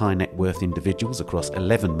 2,700 high net worth individuals across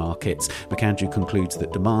 11 markets, McAndrew concludes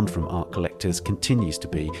that demand from art collectors continues to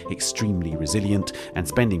be extremely resilient and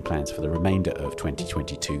spending plans for the remainder of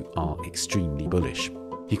 2022 are extremely bullish.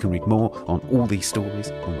 You can read more on all these stories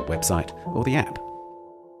on the website or the app.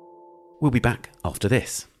 We'll be back after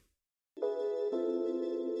this.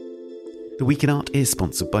 The Week in Art is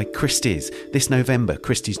sponsored by Christie's. This November,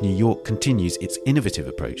 Christie's New York continues its innovative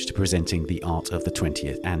approach to presenting the art of the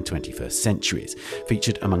 20th and 21st centuries.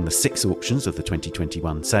 Featured among the 6 auctions of the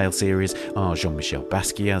 2021 sale series are Jean-Michel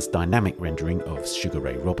Basquiat's dynamic rendering of Sugar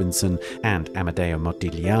Ray Robinson and Amedeo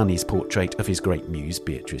Modigliani's portrait of his great muse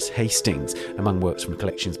Beatrice Hastings, among works from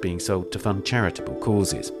collections being sold to fund charitable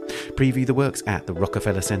causes. Preview the works at the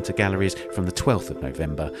Rockefeller Center galleries from the 12th of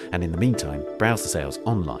November, and in the meantime, browse the sales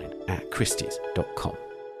online at christies.com.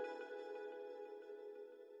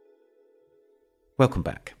 Welcome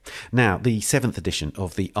back. Now, the 7th edition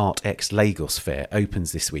of the ArtX Lagos Fair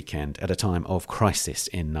opens this weekend at a time of crisis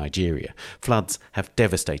in Nigeria. Floods have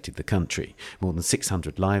devastated the country. More than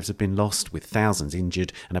 600 lives have been lost, with thousands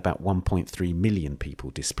injured and about 1.3 million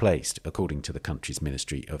people displaced, according to the country's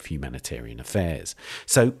Ministry of Humanitarian Affairs.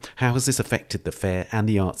 So, how has this affected the fair and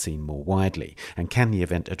the art scene more widely? And can the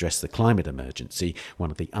event address the climate emergency,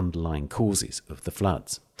 one of the underlying causes of the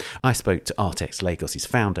floods? I spoke to ArtX Lagos'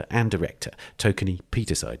 founder and director, Tokani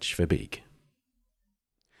Petersage-Verbeek.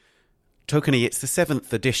 Tokani, it's the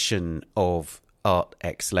 7th edition of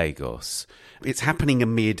ArtX Lagos. It's happening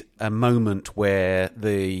amid a moment where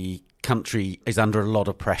the country is under a lot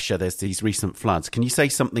of pressure. There's these recent floods. Can you say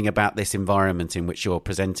something about this environment in which you're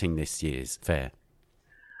presenting this year's fair?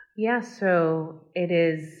 Yeah, so it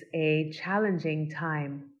is a challenging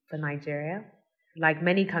time for Nigeria. Like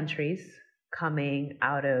many countries coming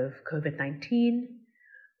out of COVID-19,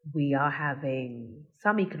 we are having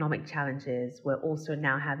some economic challenges. We're also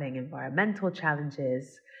now having environmental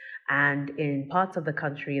challenges. And in parts of the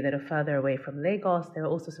country that are further away from Lagos, there are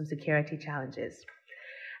also some security challenges.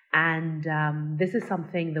 And this is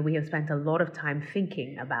something that we have spent a lot of time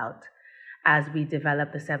thinking about as we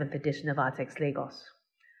develop the 7th edition of ArtX Lagos.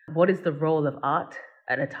 What is the role of art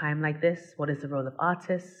at a time like this? What is the role of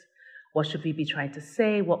artists? What should we be trying to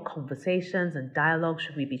say? What conversations and dialogue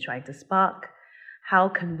should we be trying to spark? How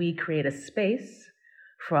can we create a space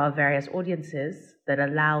for our various audiences that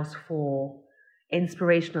allows for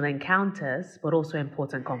inspirational encounters, but also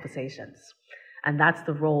important conversations? And that's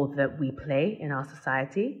the role that we play in our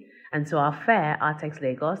society. And so our fair, ArtX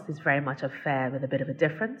Lagos, is very much a fair with a bit of a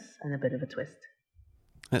difference and a bit of a twist.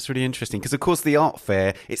 That's really interesting because, of course, the art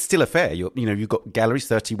fair, it's still a fair. You've got galleries,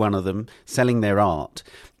 31 of them, selling their art.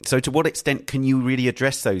 So to what extent can you really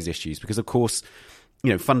address those issues? Because, of course,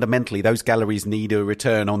 fundamentally, those galleries need a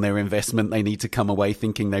return on their investment. They need to come away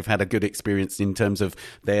thinking they've had a good experience in terms of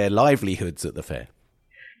their livelihoods at the fair.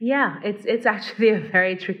 Yeah, it's actually a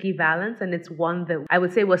very tricky balance, and it's one that I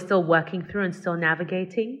would say we're still working through and still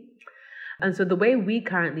navigating. And so the way we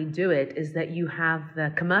currently do it is that you have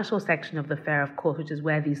the commercial section of the fair, of course, which is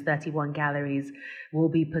where these 31 galleries will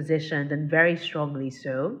be positioned, and very strongly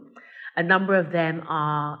so. A number of them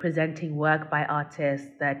are presenting work by artists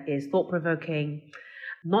that is thought-provoking,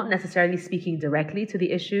 not necessarily speaking directly to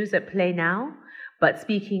the issues at play now, but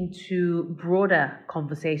speaking to broader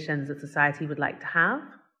conversations that society would like to have.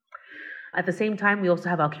 At the same time, we also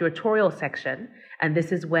have our curatorial section, and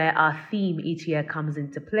this is where our theme each year comes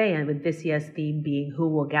into play, and with this year's theme being Who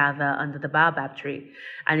Will Gather Under the Baobab Tree.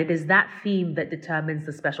 And it is that theme that determines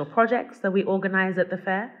the special projects that we organize at the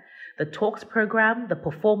fair, the talks program, the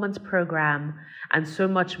performance program, and so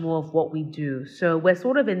much more of what we do. So we're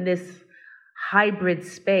sort of in this hybrid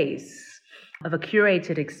space of a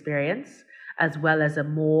curated experience, as well as a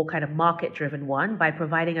more kind of market-driven one, by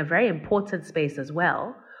providing a very important space as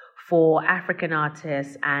well for African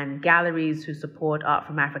artists and galleries who support art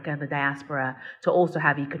from Africa and the diaspora to also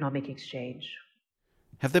have economic exchange.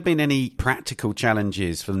 Have there been any practical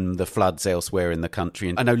challenges from the floods elsewhere in the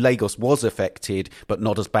country? I know Lagos was affected, but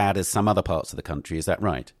not as bad as some other parts of the country. Is that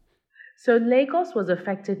right? So Lagos was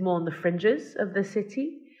affected more on the fringes of the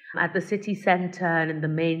city. At the city centre and in the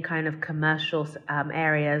main kind of commercial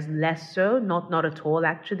areas, less so, not at all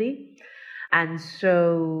actually. And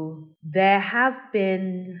so there have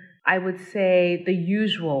been, I would say, the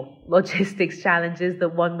usual logistics challenges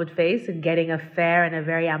that one would face in getting a fair and a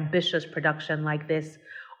very ambitious production like this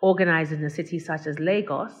organized in a city such as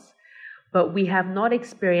Lagos. But we have not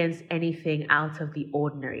experienced anything out of the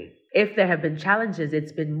ordinary. If there have been challenges,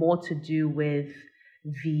 it's been more to do with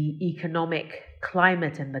the economic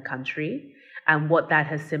climate in the country and what that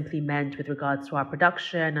has simply meant with regards to our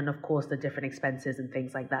production and, of course, the different expenses and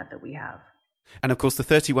things like that we have. And of course, the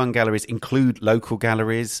 31 galleries include local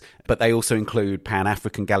galleries, but they also include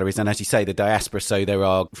Pan-African galleries. And as you say, the diaspora. So there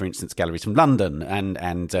are, for instance, galleries from London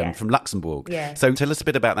and Yes. from Luxembourg. Yes. So tell us a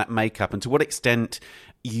bit about that makeup and to what extent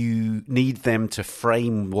you need them to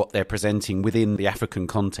frame what they're presenting within the African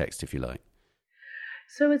context, if you like.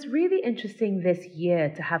 So it's really interesting this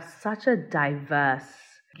year to have such a diverse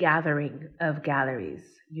gathering of galleries.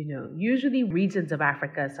 Usually regions of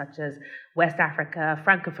Africa, such as West Africa,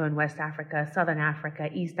 Francophone West Africa, Southern Africa,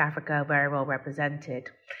 East Africa, are very well represented.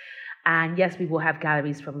 And yes, we will have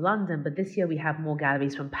galleries from London, but this year we have more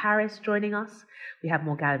galleries from Paris joining us. We have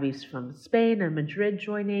more galleries from Spain and Madrid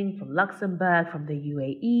joining, from Luxembourg, from the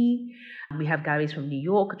UAE. We have galleries from New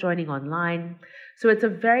York joining online. So it's a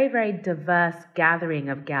very, very diverse gathering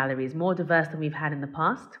of galleries, more diverse than we've had in the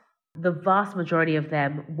past. The vast majority of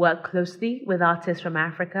them work closely with artists from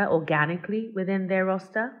Africa organically within their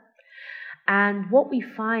roster. And what we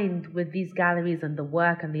find with these galleries and the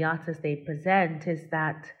work and the artists they present is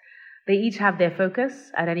that they each have their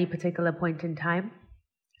focus at any particular point in time.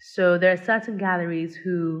 So there are certain galleries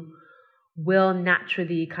who will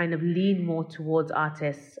naturally kind of lean more towards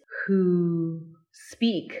artists who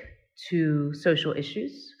speak to social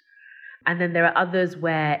issues. And then there are others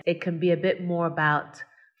where it can be a bit more about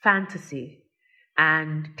fantasy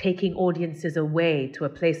and taking audiences away to a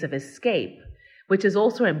place of escape, which is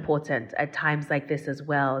also important at times like this as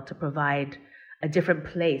well, to provide a different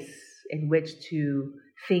place in which to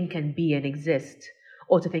think and be and exist,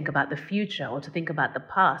 or to think about the future, or to think about the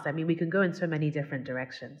past. I mean, we can go in so many different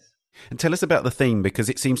directions. And tell us about the theme, because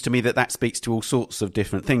it seems to me that speaks to all sorts of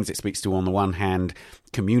different things. It speaks to, on the one hand,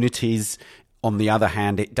 communities. On the other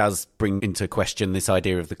hand, it does bring into question this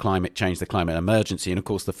idea of the climate change, the climate emergency. And of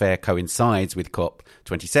course, the fair coincides with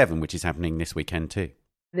COP27, which is happening this weekend too.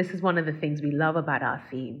 This is one of the things we love about our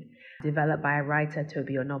theme, developed by a writer,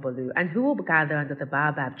 Toby Onobolu. And Who Will Gather Under the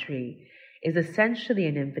Baobab Tree is essentially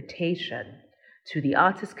an invitation to the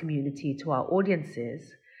artist community, to our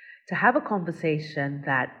audiences, to have a conversation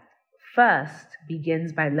that first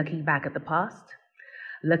begins by looking back at the past,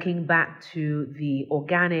 looking back to the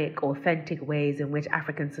organic, authentic ways in which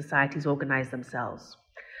African societies organize themselves.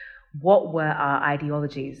 What were our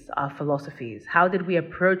ideologies, our philosophies? How did we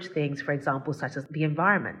approach things, for example, such as the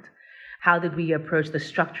environment? How did we approach the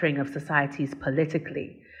structuring of societies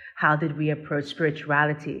politically? How did we approach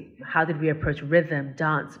spirituality? How did we approach rhythm,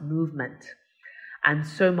 dance, movement, and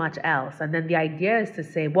so much else? And then the idea is to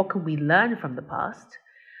say, what can we learn from the past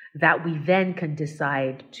that we then can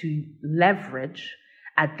decide to leverage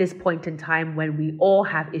at this point in time when we all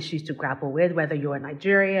have issues to grapple with, whether you're in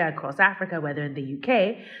Nigeria, across Africa, whether in the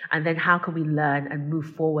UK, and then how can we learn and move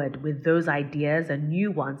forward with those ideas and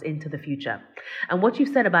new ones into the future? And what you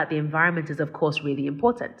said about the environment is, of course, really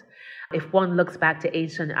important. If one looks back to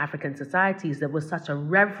ancient African societies, there was such a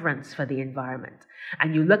reverence for the environment.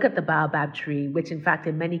 And you look at the baobab tree, which in fact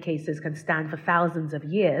in many cases can stand for thousands of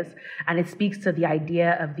years, and it speaks to the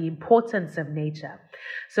idea of the importance of nature.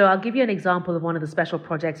 So I'll give you an example of one of the special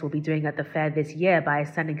projects we'll be doing at the fair this year by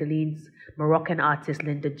Senegalese Moroccan artist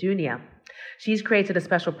Linda Dunia. She's created a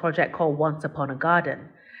special project called Once Upon a Garden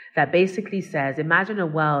that basically says, imagine a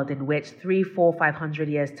world in which 300, 400, 500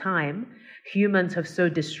 years' time, humans have so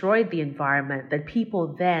destroyed the environment that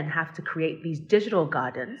people then have to create these digital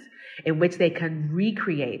gardens in which they can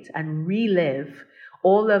recreate and relive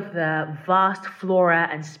all of the vast flora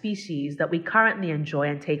and species that we currently enjoy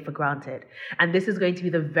and take for granted. And this is going to be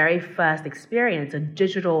the very first experience, a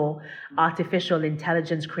digital artificial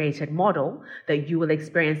intelligence created model that you will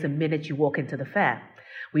experience the minute you walk into the fair.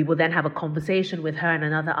 We will then have a conversation with her and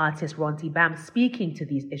another artist, Ronti Bam, speaking to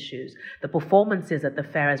these issues. The performances at the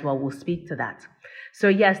fair as well will speak to that. So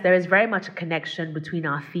yes, there is very much a connection between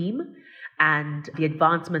our theme and the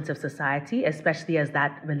advancements of society, especially as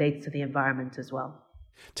that relates to the environment as well.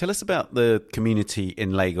 Tell us about the community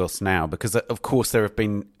in Lagos now, because of course there have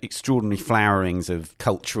been extraordinary flowerings of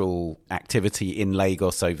cultural activity in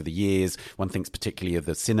Lagos over the years. One thinks particularly of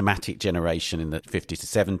the cinematic generation in the 50s to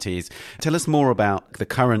 70s. Tell us more about the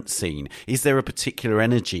current scene. Is there a particular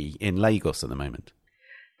energy in Lagos at the moment?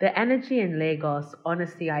 The energy in Lagos,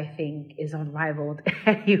 honestly, I think is unrivaled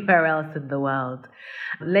anywhere else in the world.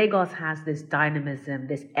 Lagos has this dynamism,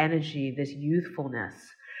 this energy, this youthfulness.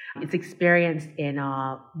 It's experienced in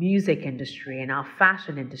our music industry, in our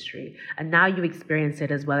fashion industry, and now you experience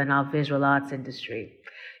it as well in our visual arts industry.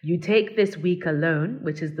 You take this week alone,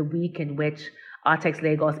 which is the week in which Artex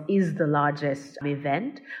Lagos is the largest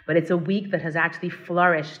event, but it's a week that has actually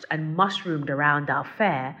flourished and mushroomed around our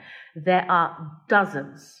fair. There are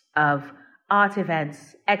dozens of art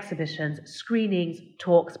events, exhibitions, screenings,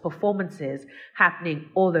 talks, performances happening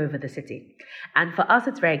all over the city. And for us,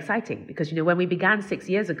 it's very exciting because, when we began 6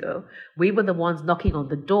 years ago, we were the ones knocking on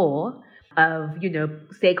the door of,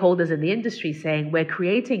 stakeholders in the industry saying, we're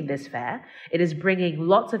creating this fair. It is bringing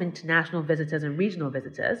lots of international visitors and regional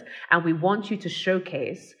visitors, and we want you to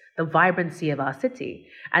showcase the vibrancy of our city.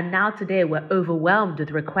 And now today we're overwhelmed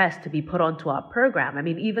with requests to be put onto our program. I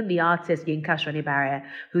mean, even the artist Yinka Shonibare,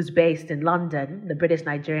 who's based in London, the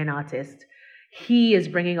British-Nigerian artist, he is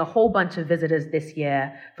bringing a whole bunch of visitors this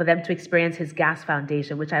year for them to experience his gas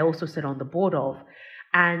foundation, which I also sit on the board of.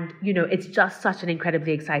 And, it's just such an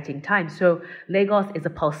incredibly exciting time. So Lagos is a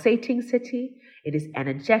pulsating city. It is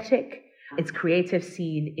energetic. Its creative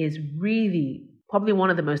scene is really probably one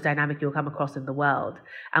of the most dynamic you'll come across in the world.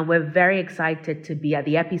 And we're very excited to be at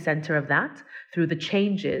the epicenter of that through the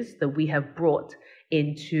changes that we have brought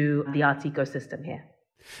into the arts ecosystem here.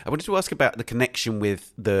 I wanted to ask about the connection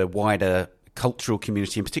with the wider cultural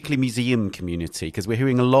community and particularly museum community, because we're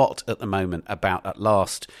hearing a lot at the moment about, at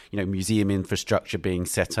last, museum infrastructure being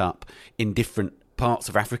set up in different parts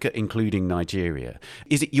of Africa, including Nigeria.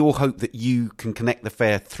 Is it your hope that you can connect the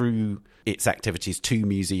fair through its activities to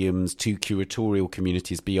museums, to curatorial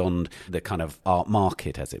communities beyond the kind of art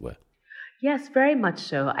market, as it were? Yes, very much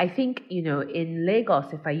so. I think, in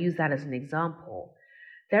Lagos, if I use that as an example,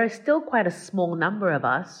 there is still quite a small number of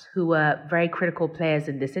us who are very critical players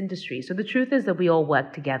in this industry. So the truth is that we all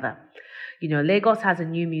work together. Lagos has a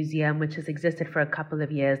new museum which has existed for a couple of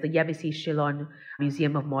years, the Yebisi Shillon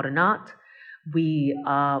Museum of Modern Art. We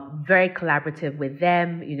are very collaborative with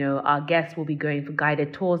them. Our guests will be going for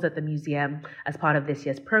guided tours at the museum as part of this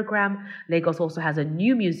year's program. Lagos also has a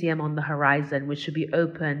new museum on the horizon, which should be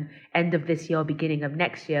open end of this year or beginning of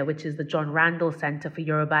next year, which is the John Randall Center for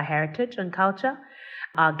Yoruba Heritage and Culture.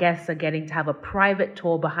 Our guests are getting to have a private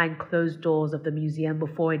tour behind closed doors of the museum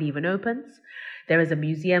before it even opens. There is a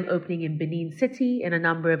museum opening in Benin City in a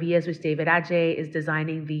number of years, which David Adjei is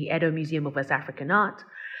designing, the Edo Museum of West African Art.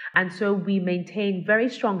 And so we maintain very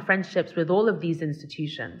strong friendships with all of these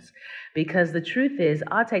institutions because the truth is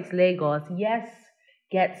Artex Lagos, yes,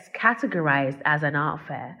 gets categorized as an art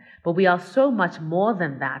fair, but we are so much more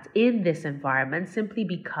than that in this environment simply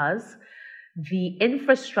because the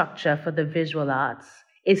infrastructure for the visual arts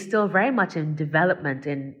is still very much in development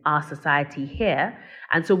in our society here.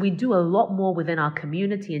 And so we do a lot more within our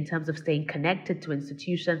community in terms of staying connected to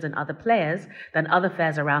institutions and other players than other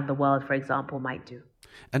fairs around the world, for example, might do.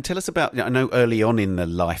 And tell us about, I know early on in the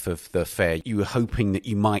life of the fair, you were hoping that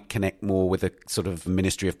you might connect more with a sort of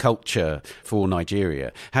Ministry of Culture for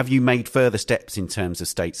Nigeria. Have you made further steps in terms of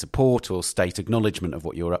state support or state acknowledgement of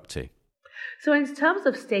what you're up to? So in terms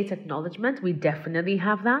of state acknowledgement, we definitely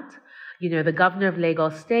have that. The governor of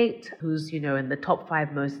Lagos State, who's, in the top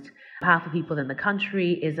 5 most powerful people in the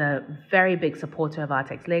country, is a very big supporter of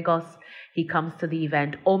Artex Lagos. He comes to the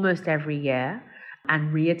event almost every year.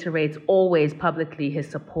 and reiterates always publicly his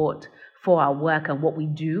support for our work and what we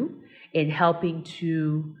do in helping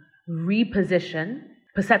to reposition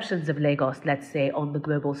perceptions of Lagos, let's say, on the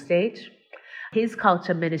global stage. His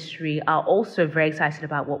culture ministry are also very excited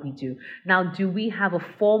about what we do. Now, do we have a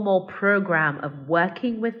formal program of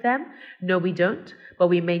working with them? No, we don't. But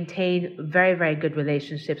we maintain very, very good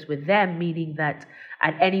relationships with them, meaning that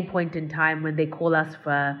at any point in time when they call us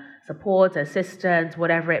for support, assistance,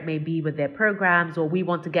 whatever it may be with their programs, or we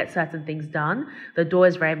want to get certain things done, the door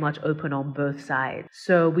is very much open on both sides.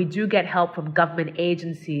 So we do get help from government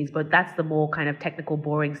agencies, but that's the more kind of technical,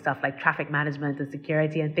 boring stuff like traffic management and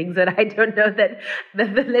security and things that I don't know that the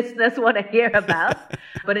listeners want to hear about.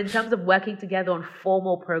 But in terms of working together on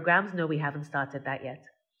formal programs, no, we haven't started that yet.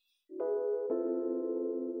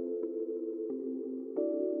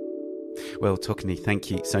 Well, Tokani, thank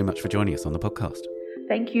you so much for joining us on the podcast.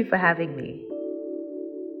 Thank you for having me.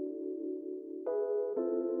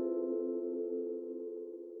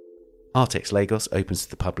 Artex Lagos opens to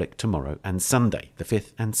the public tomorrow and Sunday, the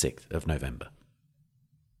 5th and 6th of November.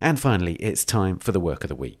 And finally, it's time for the work of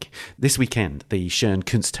the week. This weekend, the Schön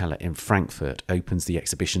Kunsthalle in Frankfurt opens the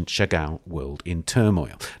exhibition Chagall World in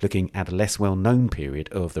Turmoil, looking at a less well-known period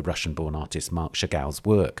of the Russian-born artist Marc Chagall's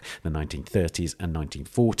work, the 1930s and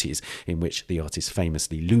 1940s, in which the artist's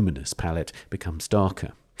famously luminous palette becomes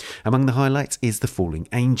darker. Among the highlights is The Falling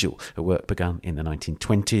Angel, a work begun in the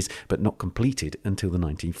 1920s but not completed until the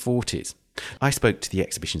 1940s. I spoke to the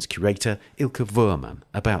exhibition's curator, Ilke Wurman,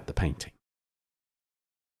 about the painting.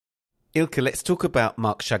 Ilke, let's talk about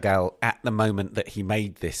Marc Chagall at the moment that he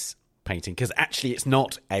made this painting, because actually it's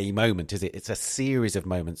not a moment, is it? It's a series of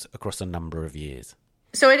moments across a number of years.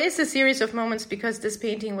 So it is a series of moments because this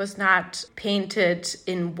painting was not painted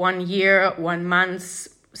in 1 year, 1 month,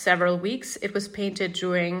 several weeks. It was painted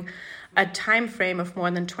during a time frame of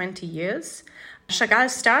more than 20 years. Chagall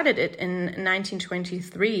started it in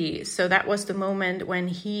 1923, so that was the moment when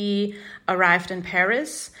he arrived in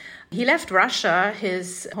Paris. He left Russia,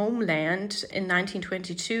 his homeland, in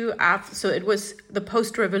 1922, so it was the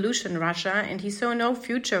post-revolution Russia, and he saw no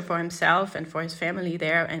future for himself and for his family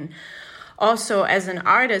there, and also as an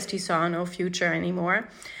artist, he saw no future anymore.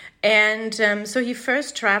 And so he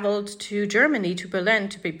first traveled to Germany, to Berlin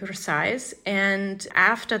to be precise, and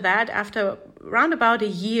after that, after around about a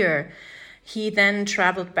year, he then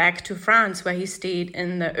traveled back to France, where he stayed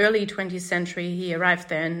in the early 20th century. He arrived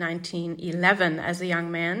there in 1911 as a young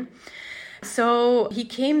man. So he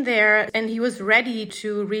came there and he was ready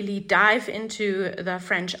to really dive into the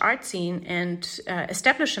French art scene and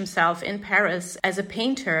establish himself in Paris as a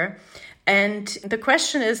painter. And the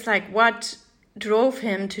question is what drove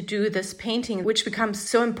him to do this painting, which becomes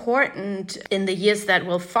so important in the years that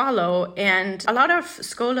will follow. And a lot of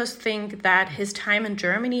scholars think that his time in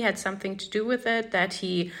Germany had something to do with it, that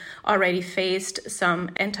he already faced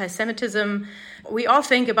some anti-Semitism. We all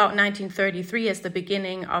think about 1933 as the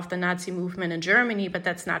beginning of the Nazi movement in Germany, but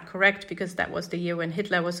that's not correct because that was the year when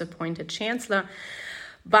Hitler was appointed chancellor.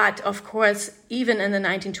 But of course, even in the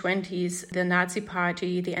 1920s, the Nazi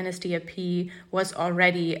Party, the NSDAP, was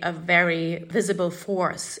already a very visible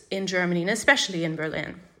force in Germany, and especially in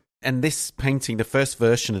Berlin. And this painting, the first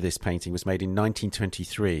version of this painting was made in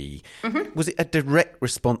 1923. Mm-hmm. Was it a direct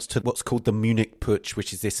response to what's called the Munich Putsch,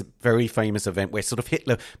 which is this very famous event where sort of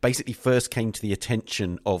Hitler basically first came to the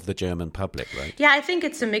attention of the German public, right? Yeah, I think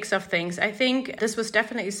it's a mix of things. I think this was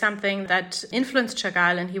definitely something that influenced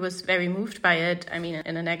Chagall, and he was very moved by it,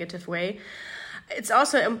 in a negative way. It's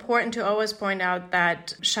also important to always point out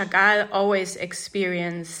that Chagall always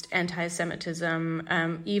experienced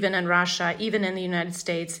anti-Semitism, even in Russia, even in the United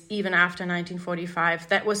States, even after 1945.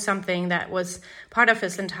 That was something that was part of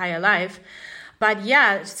his entire life. But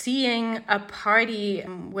yeah, seeing a party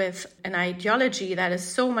with an ideology that is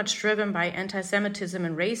so much driven by anti-Semitism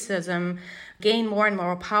and racism gain more and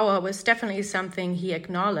more power was definitely something he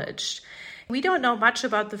acknowledged. We don't know much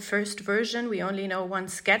about the first version. We only know one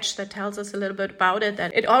sketch that tells us a little bit about it,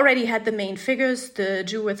 that it already had the main figures, the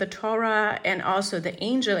Jew with the Torah and also the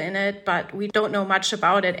angel in it, but we don't know much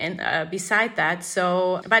about it and beside that.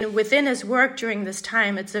 So, but within his work during this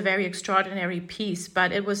time, it's a very extraordinary piece,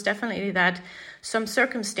 but it was definitely that some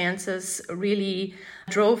circumstances really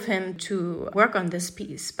drove him to work on this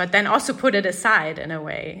piece, but then also put it aside in a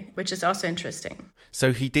way, which is also interesting.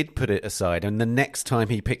 So he did put it aside, and the next time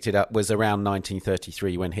he picked it up was around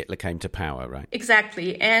 1933 when Hitler came to power, right?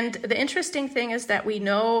 Exactly. And the interesting thing is that we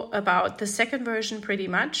know about the second version pretty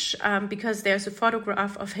much because there's a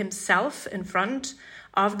photograph of himself in front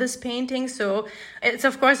of this painting. So it's,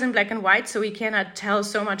 of course, in black and white, so we cannot tell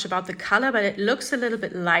so much about the color, but it looks a little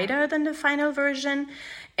bit lighter than the final version.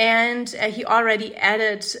 And he already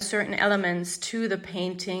added certain elements to the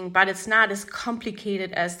painting, but it's not as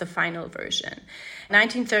complicated as the final version.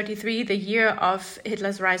 1933, the year of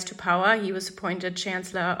Hitler's rise to power, he was appointed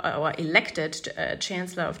chancellor or elected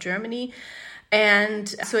chancellor of Germany. And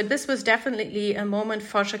so this was definitely a moment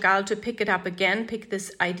for Chagall to pick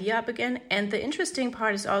this idea up again. And the interesting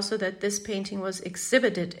part is also that this painting was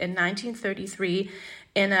exhibited in 1933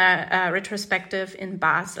 in a retrospective in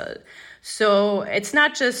Basel. So it's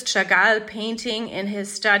not just Chagall painting in his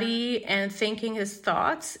study and thinking his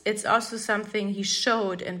thoughts. It's also something he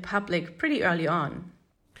showed in public pretty early on.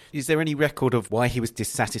 Is there any record of why he was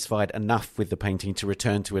dissatisfied enough with the painting to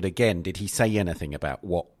return to it again? Did he say anything about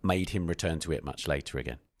what made him return to it much later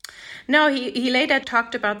again? No, he later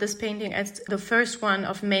talked about this painting as the first one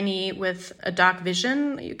of many with a dark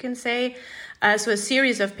vision, you can say. So a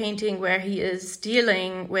series of painting where he is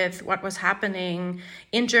dealing with what was happening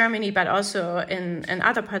in Germany, but also in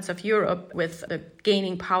other parts of Europe with the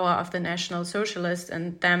gaining power of the National Socialists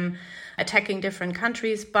and them attacking different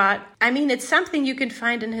countries. But I mean, it's something you can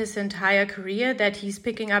find in his entire career that he's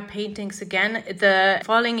picking up paintings again. The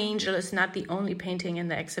Falling Angel is not the only painting in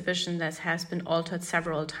the exhibition that has been altered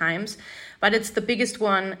several times, but it's the biggest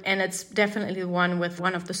one, and it's definitely the one with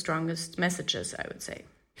one of the strongest messages, I would say.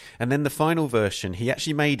 And then the final version, he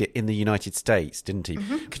actually made it in the United States, didn't he?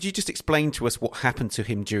 Mm-hmm. Could you just explain to us what happened to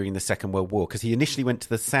him during the Second World War? Because he initially went to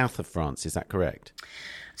the south of France, is that correct?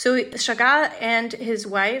 So Chagall and his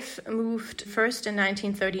wife moved first in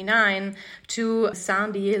 1939 to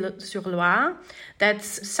Saint-Dié-sur-Loire.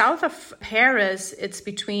 That's south of Paris. It's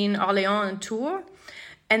between Orléans and Tours.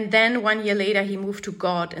 And then 1 year later, he moved to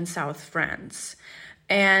Gordes in South France.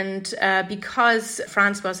 And because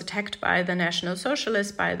France was attacked by the National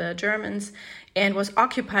Socialists, by the Germans, and was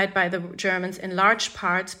occupied by the Germans in large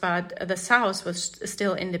parts, but the South was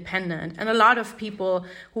still independent. And a lot of people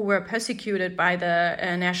who were persecuted by the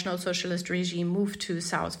National Socialist regime moved to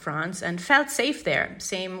South France and felt safe there.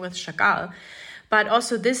 Same with Chagall. But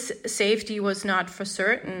also this safety was not for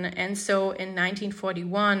certain. And so in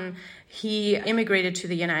 1941, he immigrated to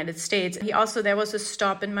the United States. There was a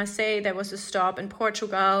stop in Marseille, there was a stop in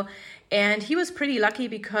Portugal. And he was pretty lucky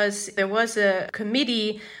because there was a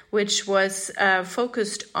committee which was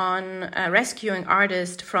focused on rescuing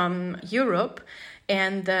artists from Europe.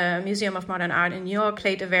 And the Museum of Modern Art in New York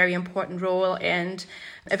played a very important role. And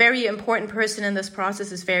a very important person in this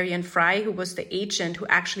process is Varian Fry, who was the agent who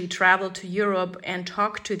actually traveled to Europe and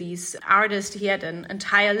talked to these artists. He had an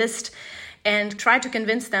entire list and tried to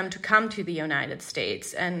convince them to come to the United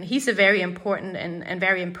States. And he's a very important and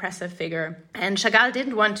very impressive figure. And Chagall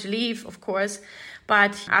didn't want to leave, of course,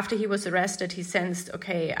 but after he was arrested, he sensed,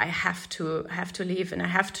 okay, I have to leave, and I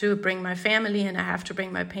have to bring my family, and I have to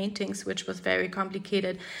bring my paintings, which was very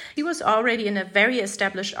complicated. He was already a very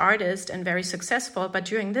established artist and very successful, but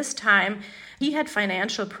during this time, he had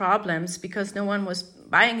financial problems because no one was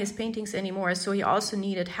buying his paintings anymore, so he also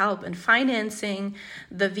needed help in financing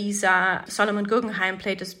the visa. Solomon Guggenheim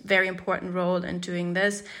played a very important role in doing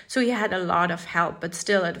this, so he had a lot of help, but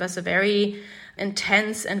still it was a very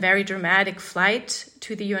intense and very dramatic flight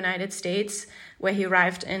to the United States, where he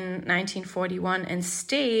arrived in 1941 and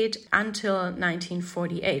stayed until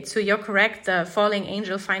 1948. So you're correct, the Falling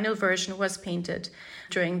Angel final version was painted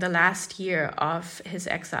during the last year of his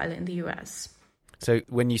exile in the US. So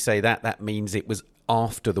when you say that, that means it was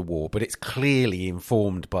after the war, but it's clearly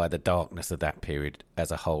informed by the darkness of that period as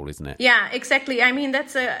a whole, isn't it? Yeah, exactly. I mean,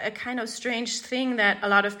 that's a kind of strange thing that a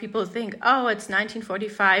lot of people think, oh, it's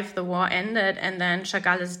 1945, the war ended, and then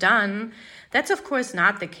Chagall is done. That's, of course,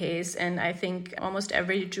 not the case. And I think almost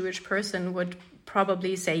every Jewish person would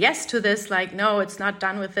probably say yes to this, like, no, it's not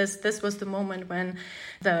done with this. This was the moment when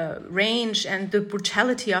the range and the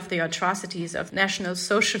brutality of the atrocities of National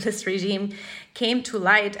Socialist regime came to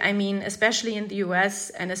light. I mean, especially in the US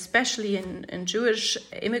and especially in Jewish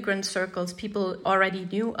immigrant circles, people already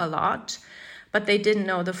knew a lot, but they didn't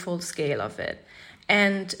know the full scale of it.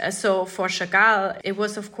 And so for Chagall, it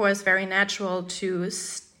was, of course, very natural to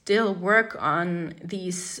still work on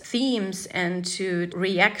these themes and to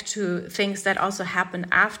react to things that also happened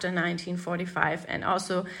after 1945, and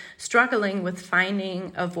also struggling with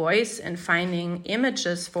finding a voice and finding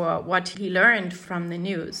images for what he learned from the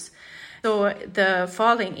news. So the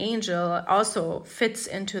Falling Angel also fits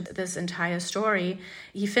into this entire story.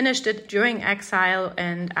 He finished it during exile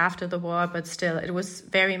and after the war, but still it was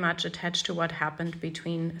very much attached to what happened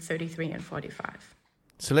between 33 and 45.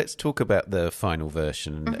 So let's talk about the final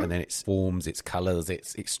version and then its forms, its colours,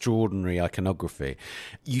 its extraordinary iconography.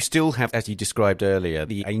 You still have, as you described earlier,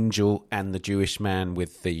 the angel and the Jewish man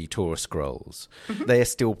with the Torah scrolls. They are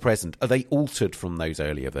still present. Are they altered from those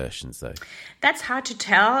earlier versions, though? That's hard to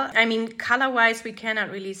tell. I mean, color-wise, we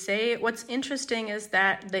cannot really say. What's interesting is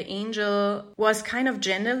that the angel was kind of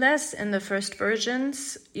genderless in the first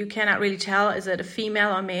versions. You cannot really tell, is it a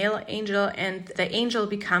female or male angel? And the angel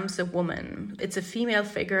becomes a woman. It's a female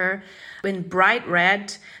figure in bright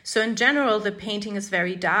red. So in general, the painting is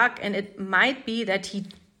very dark, and it might be that he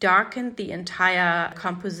darkened the entire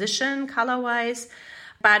composition color-wise.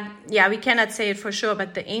 But yeah, we cannot say it for sure,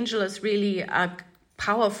 but the angel is really a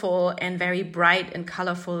powerful and very bright and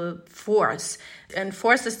colorful force. And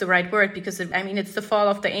force is the right word because, it's the fall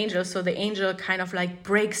of the angel. So the angel kind of like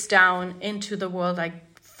breaks down into the world, like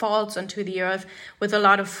falls onto the earth with a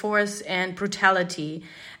lot of force and brutality.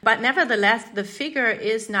 But nevertheless, the figure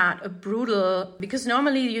is not a brutal, because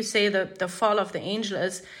normally you say the fall of the angel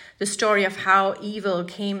is the story of how evil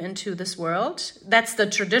came into this world. That's the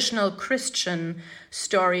traditional Christian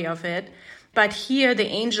story of it. But here the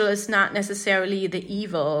angel is not necessarily the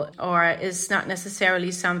evil, or is not necessarily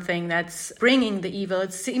something that's bringing the evil.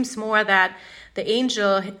 It seems more that the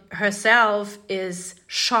angel herself is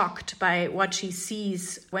shocked by what she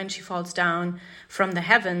sees when she falls down from the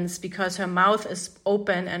heavens, because her mouth is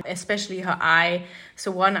open, and especially her eye.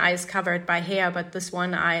 So one eye is covered by hair, but this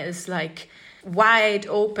one eye is like wide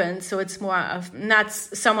open. So it's more of not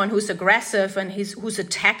someone who's aggressive and who's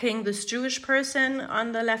attacking this Jewish person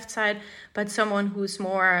on the left side, but someone who's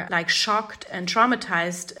more like shocked and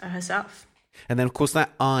traumatized herself. And then, of course,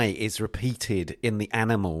 that eye is repeated in the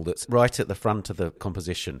animal that's right at the front of the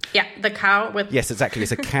composition. Yeah, the cow with... Yes, exactly.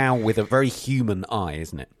 It's a cow with a very human eye,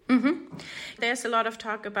 isn't it? Mm-hmm. There's a lot of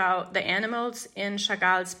talk about the animals in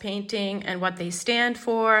Chagall's painting and what they stand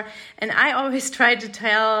for. And I always try to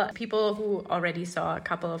tell people who already saw a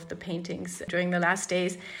couple of the paintings during the last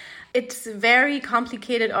days, it's very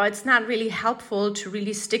complicated, or it's not really helpful to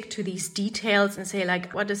really stick to these details and say,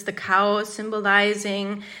 like, what is the cow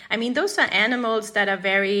symbolizing? I mean, those are animals that are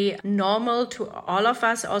very normal to all of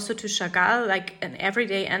us, also to Chagall, like an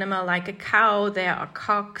everyday animal, like a cow. There are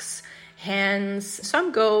cocks, hens,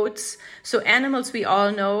 some goats. So animals we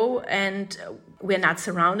all know, and we're not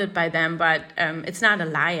surrounded by them, but it's not a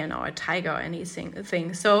lion or a tiger or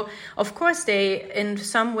anything. So, of course, they in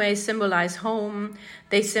some way symbolize home.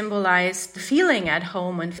 They symbolize the feeling at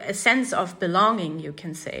home and a sense of belonging, you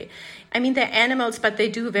can say. I mean, they're animals, but they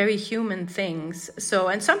do very human things. So,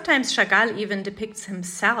 and sometimes Chagall even depicts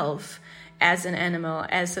himself as an animal,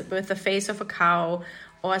 with the face of a cow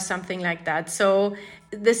or something like that. So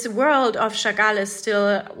this world of Chagall is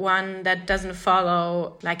still one that doesn't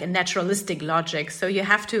follow like a naturalistic logic. So you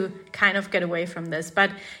have to kind of get away from this.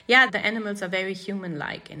 But yeah, the animals are very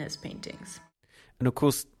human-like in his paintings. And of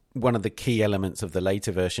course, one of the key elements of the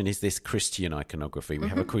later version is this Christian iconography. We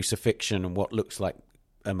have a crucifixion and what looks like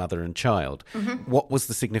a mother and child. What was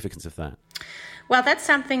the significance of that? Well, that's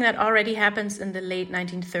something that already happens in the late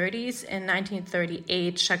 1930s. In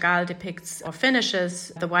 1938, Chagall depicts or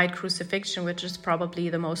finishes the White Crucifixion, which is probably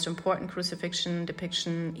the most important crucifixion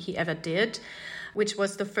depiction he ever did, which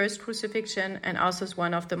was the first crucifixion and also is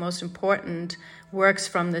one of the most important works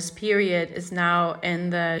from this period, is now in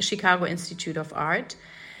the Chicago Institute of Art.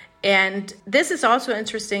 And this is also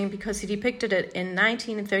interesting because he depicted it in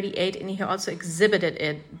 1938 and he also exhibited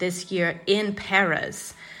it this year in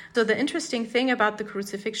Paris. So the interesting thing about the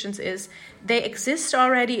crucifixions is they exist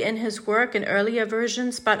already in his work in earlier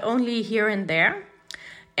versions, but only here and there.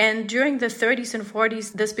 And during the 30s and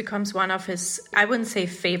 40s, this becomes one of his, I wouldn't say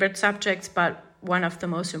favorite subjects, but one of the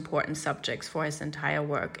most important subjects for his entire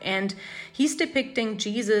work. And he's depicting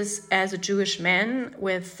Jesus as a Jewish man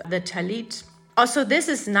with the talit. Also, this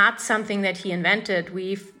is not something that he invented.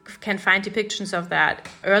 We can find depictions of that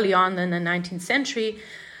early on in the 19th century.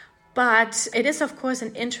 But it is, of course,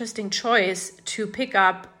 an interesting choice to pick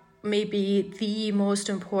up maybe the most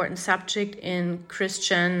important subject in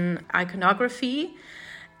Christian iconography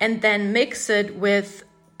and then mix it with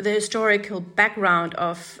the historical background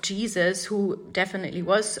of Jesus, who definitely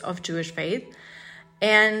was of Jewish faith.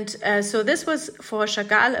 And so this was for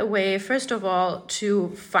Chagall a way, first of all,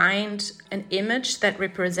 to find an image that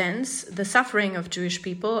represents the suffering of Jewish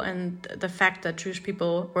people and the fact that Jewish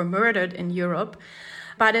people were murdered in Europe.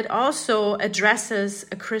 But it also addresses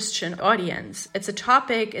a Christian audience. It's a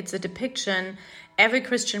topic, it's a depiction every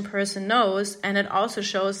Christian person knows, and it also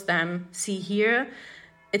shows them, see here,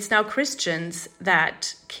 it's now Christians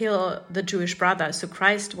that kill the Jewish brother. So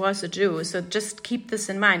Christ was a Jew. So just keep this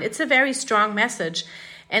in mind. It's a very strong message.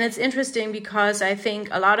 And it's interesting because I think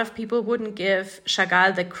a lot of people wouldn't give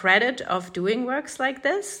Chagall the credit of doing works like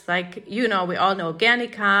this. Like, we all know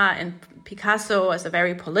Guernica and Picasso as a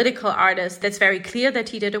very political artist. That's very clear that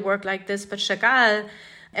he did a work like this. But Chagall,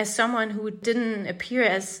 as someone who didn't appear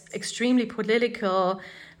as extremely political,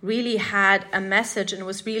 really had a message and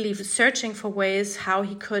was really searching for ways how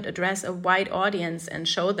he could address a wide audience and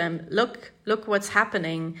show them, look what's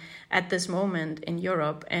happening at this moment in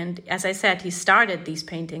Europe. And as I said, he started these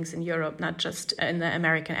paintings in Europe, not just in the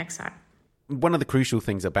American exile. One of the crucial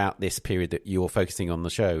things about this period that you're focusing on the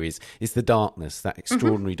show is the darkness, that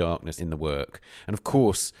extraordinary darkness in the work. And of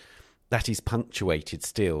course, that is punctuated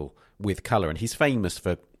still with colour. And he's famous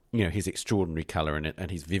for his extraordinary colour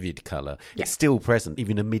and his vivid colour. Yeah. It's still present,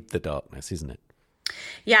 even amid the darkness, isn't it?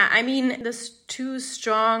 Yeah, I mean, there's two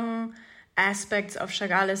strong aspects of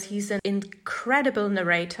Chagall. Is he's an incredible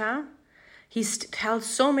narrator. He tells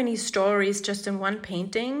so many stories just in one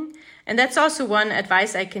painting. And that's also one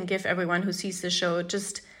advice I can give everyone who sees the show.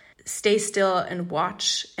 Just stay still and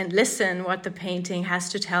watch and listen what the painting has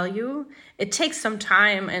to tell you. It takes some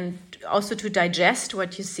time and also to digest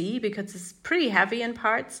what you see because it's pretty heavy in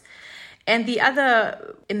parts. And the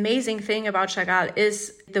other amazing thing about Chagall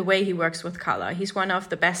is the way he works with color. He's one of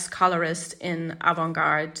the best colorists in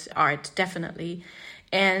avant-garde art, definitely.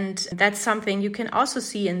 And that's something you can also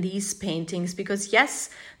see in these paintings because, yes,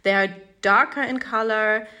 they're darker in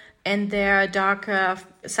color and they're darker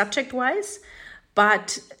subject-wise,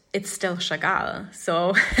 but it's still Chagall.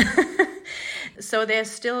 So they're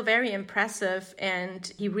still very impressive,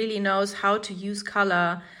 and he really knows how to use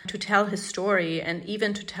color to tell his story and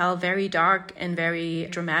even to tell very dark and very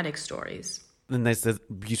dramatic stories. And there's the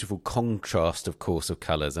beautiful contrast, of course, of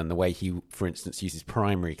colours and the way he, for instance, uses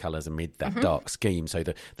primary colours amid that dark scheme. So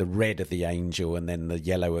the red of the angel and then the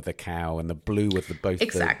yellow of the cow and the blue of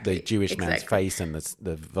the Jewish man's face and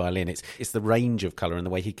the violin. It's the range of colour and the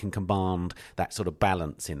way he can command that sort of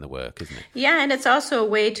balance in the work, isn't it? Yeah, and it's also a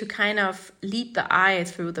way to kind of lead the eye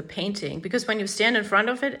through the painting because when you stand in front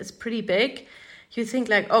of it, it's pretty big. You think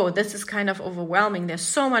like, oh, this is kind of overwhelming. There's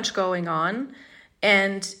so much going on.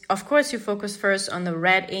 And of course, you focus first on the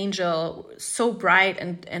red angel, so bright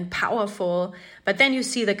and powerful. But then you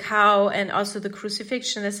see the cow and also the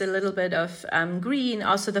crucifixion. There's a little bit of green.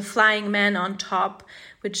 Also the flying man on top,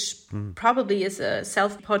 which probably is a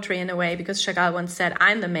self-portrait in a way, because Chagall once said,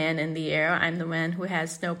 I'm the man in the air. I'm the man who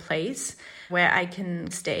has no place where I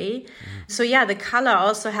can stay. So yeah, the color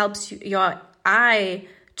also helps your eye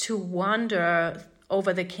to wander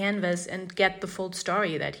over the canvas and get the full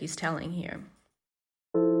story that he's telling here.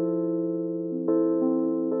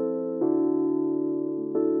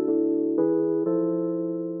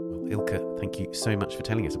 Ilka, thank you so much for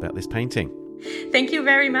telling us about this painting. Thank you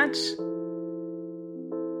very much.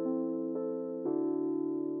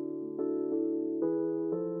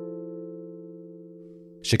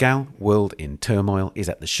 Chagall, World in Turmoil, is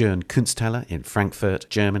at the Schön Kunsthalle in Frankfurt,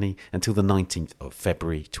 Germany, until the 19th of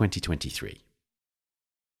February 2023.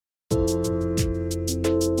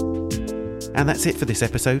 And that's it for this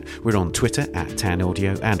episode. We're on Twitter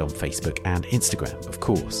 @TanAudio and on Facebook and Instagram, of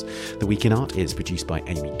course. The Week in Art is produced by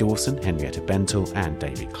Amy Dawson, Henrietta Bentel and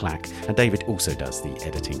David Clack, and David also does the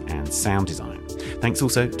editing and sound design. Thanks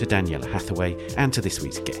also to Daniela Hathaway and to this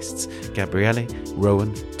week's guests, Gabriele,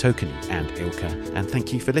 Rowan, Tokeny and Ilka, and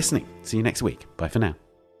thank you for listening. See you next week. Bye for now.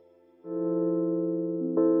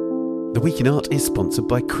 The Week in Art is sponsored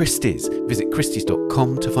by Christie's. Visit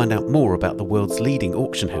christies.com to find out more about the world's leading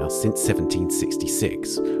auction house since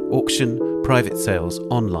 1766. Auction, private sales,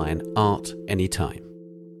 online, art, anytime.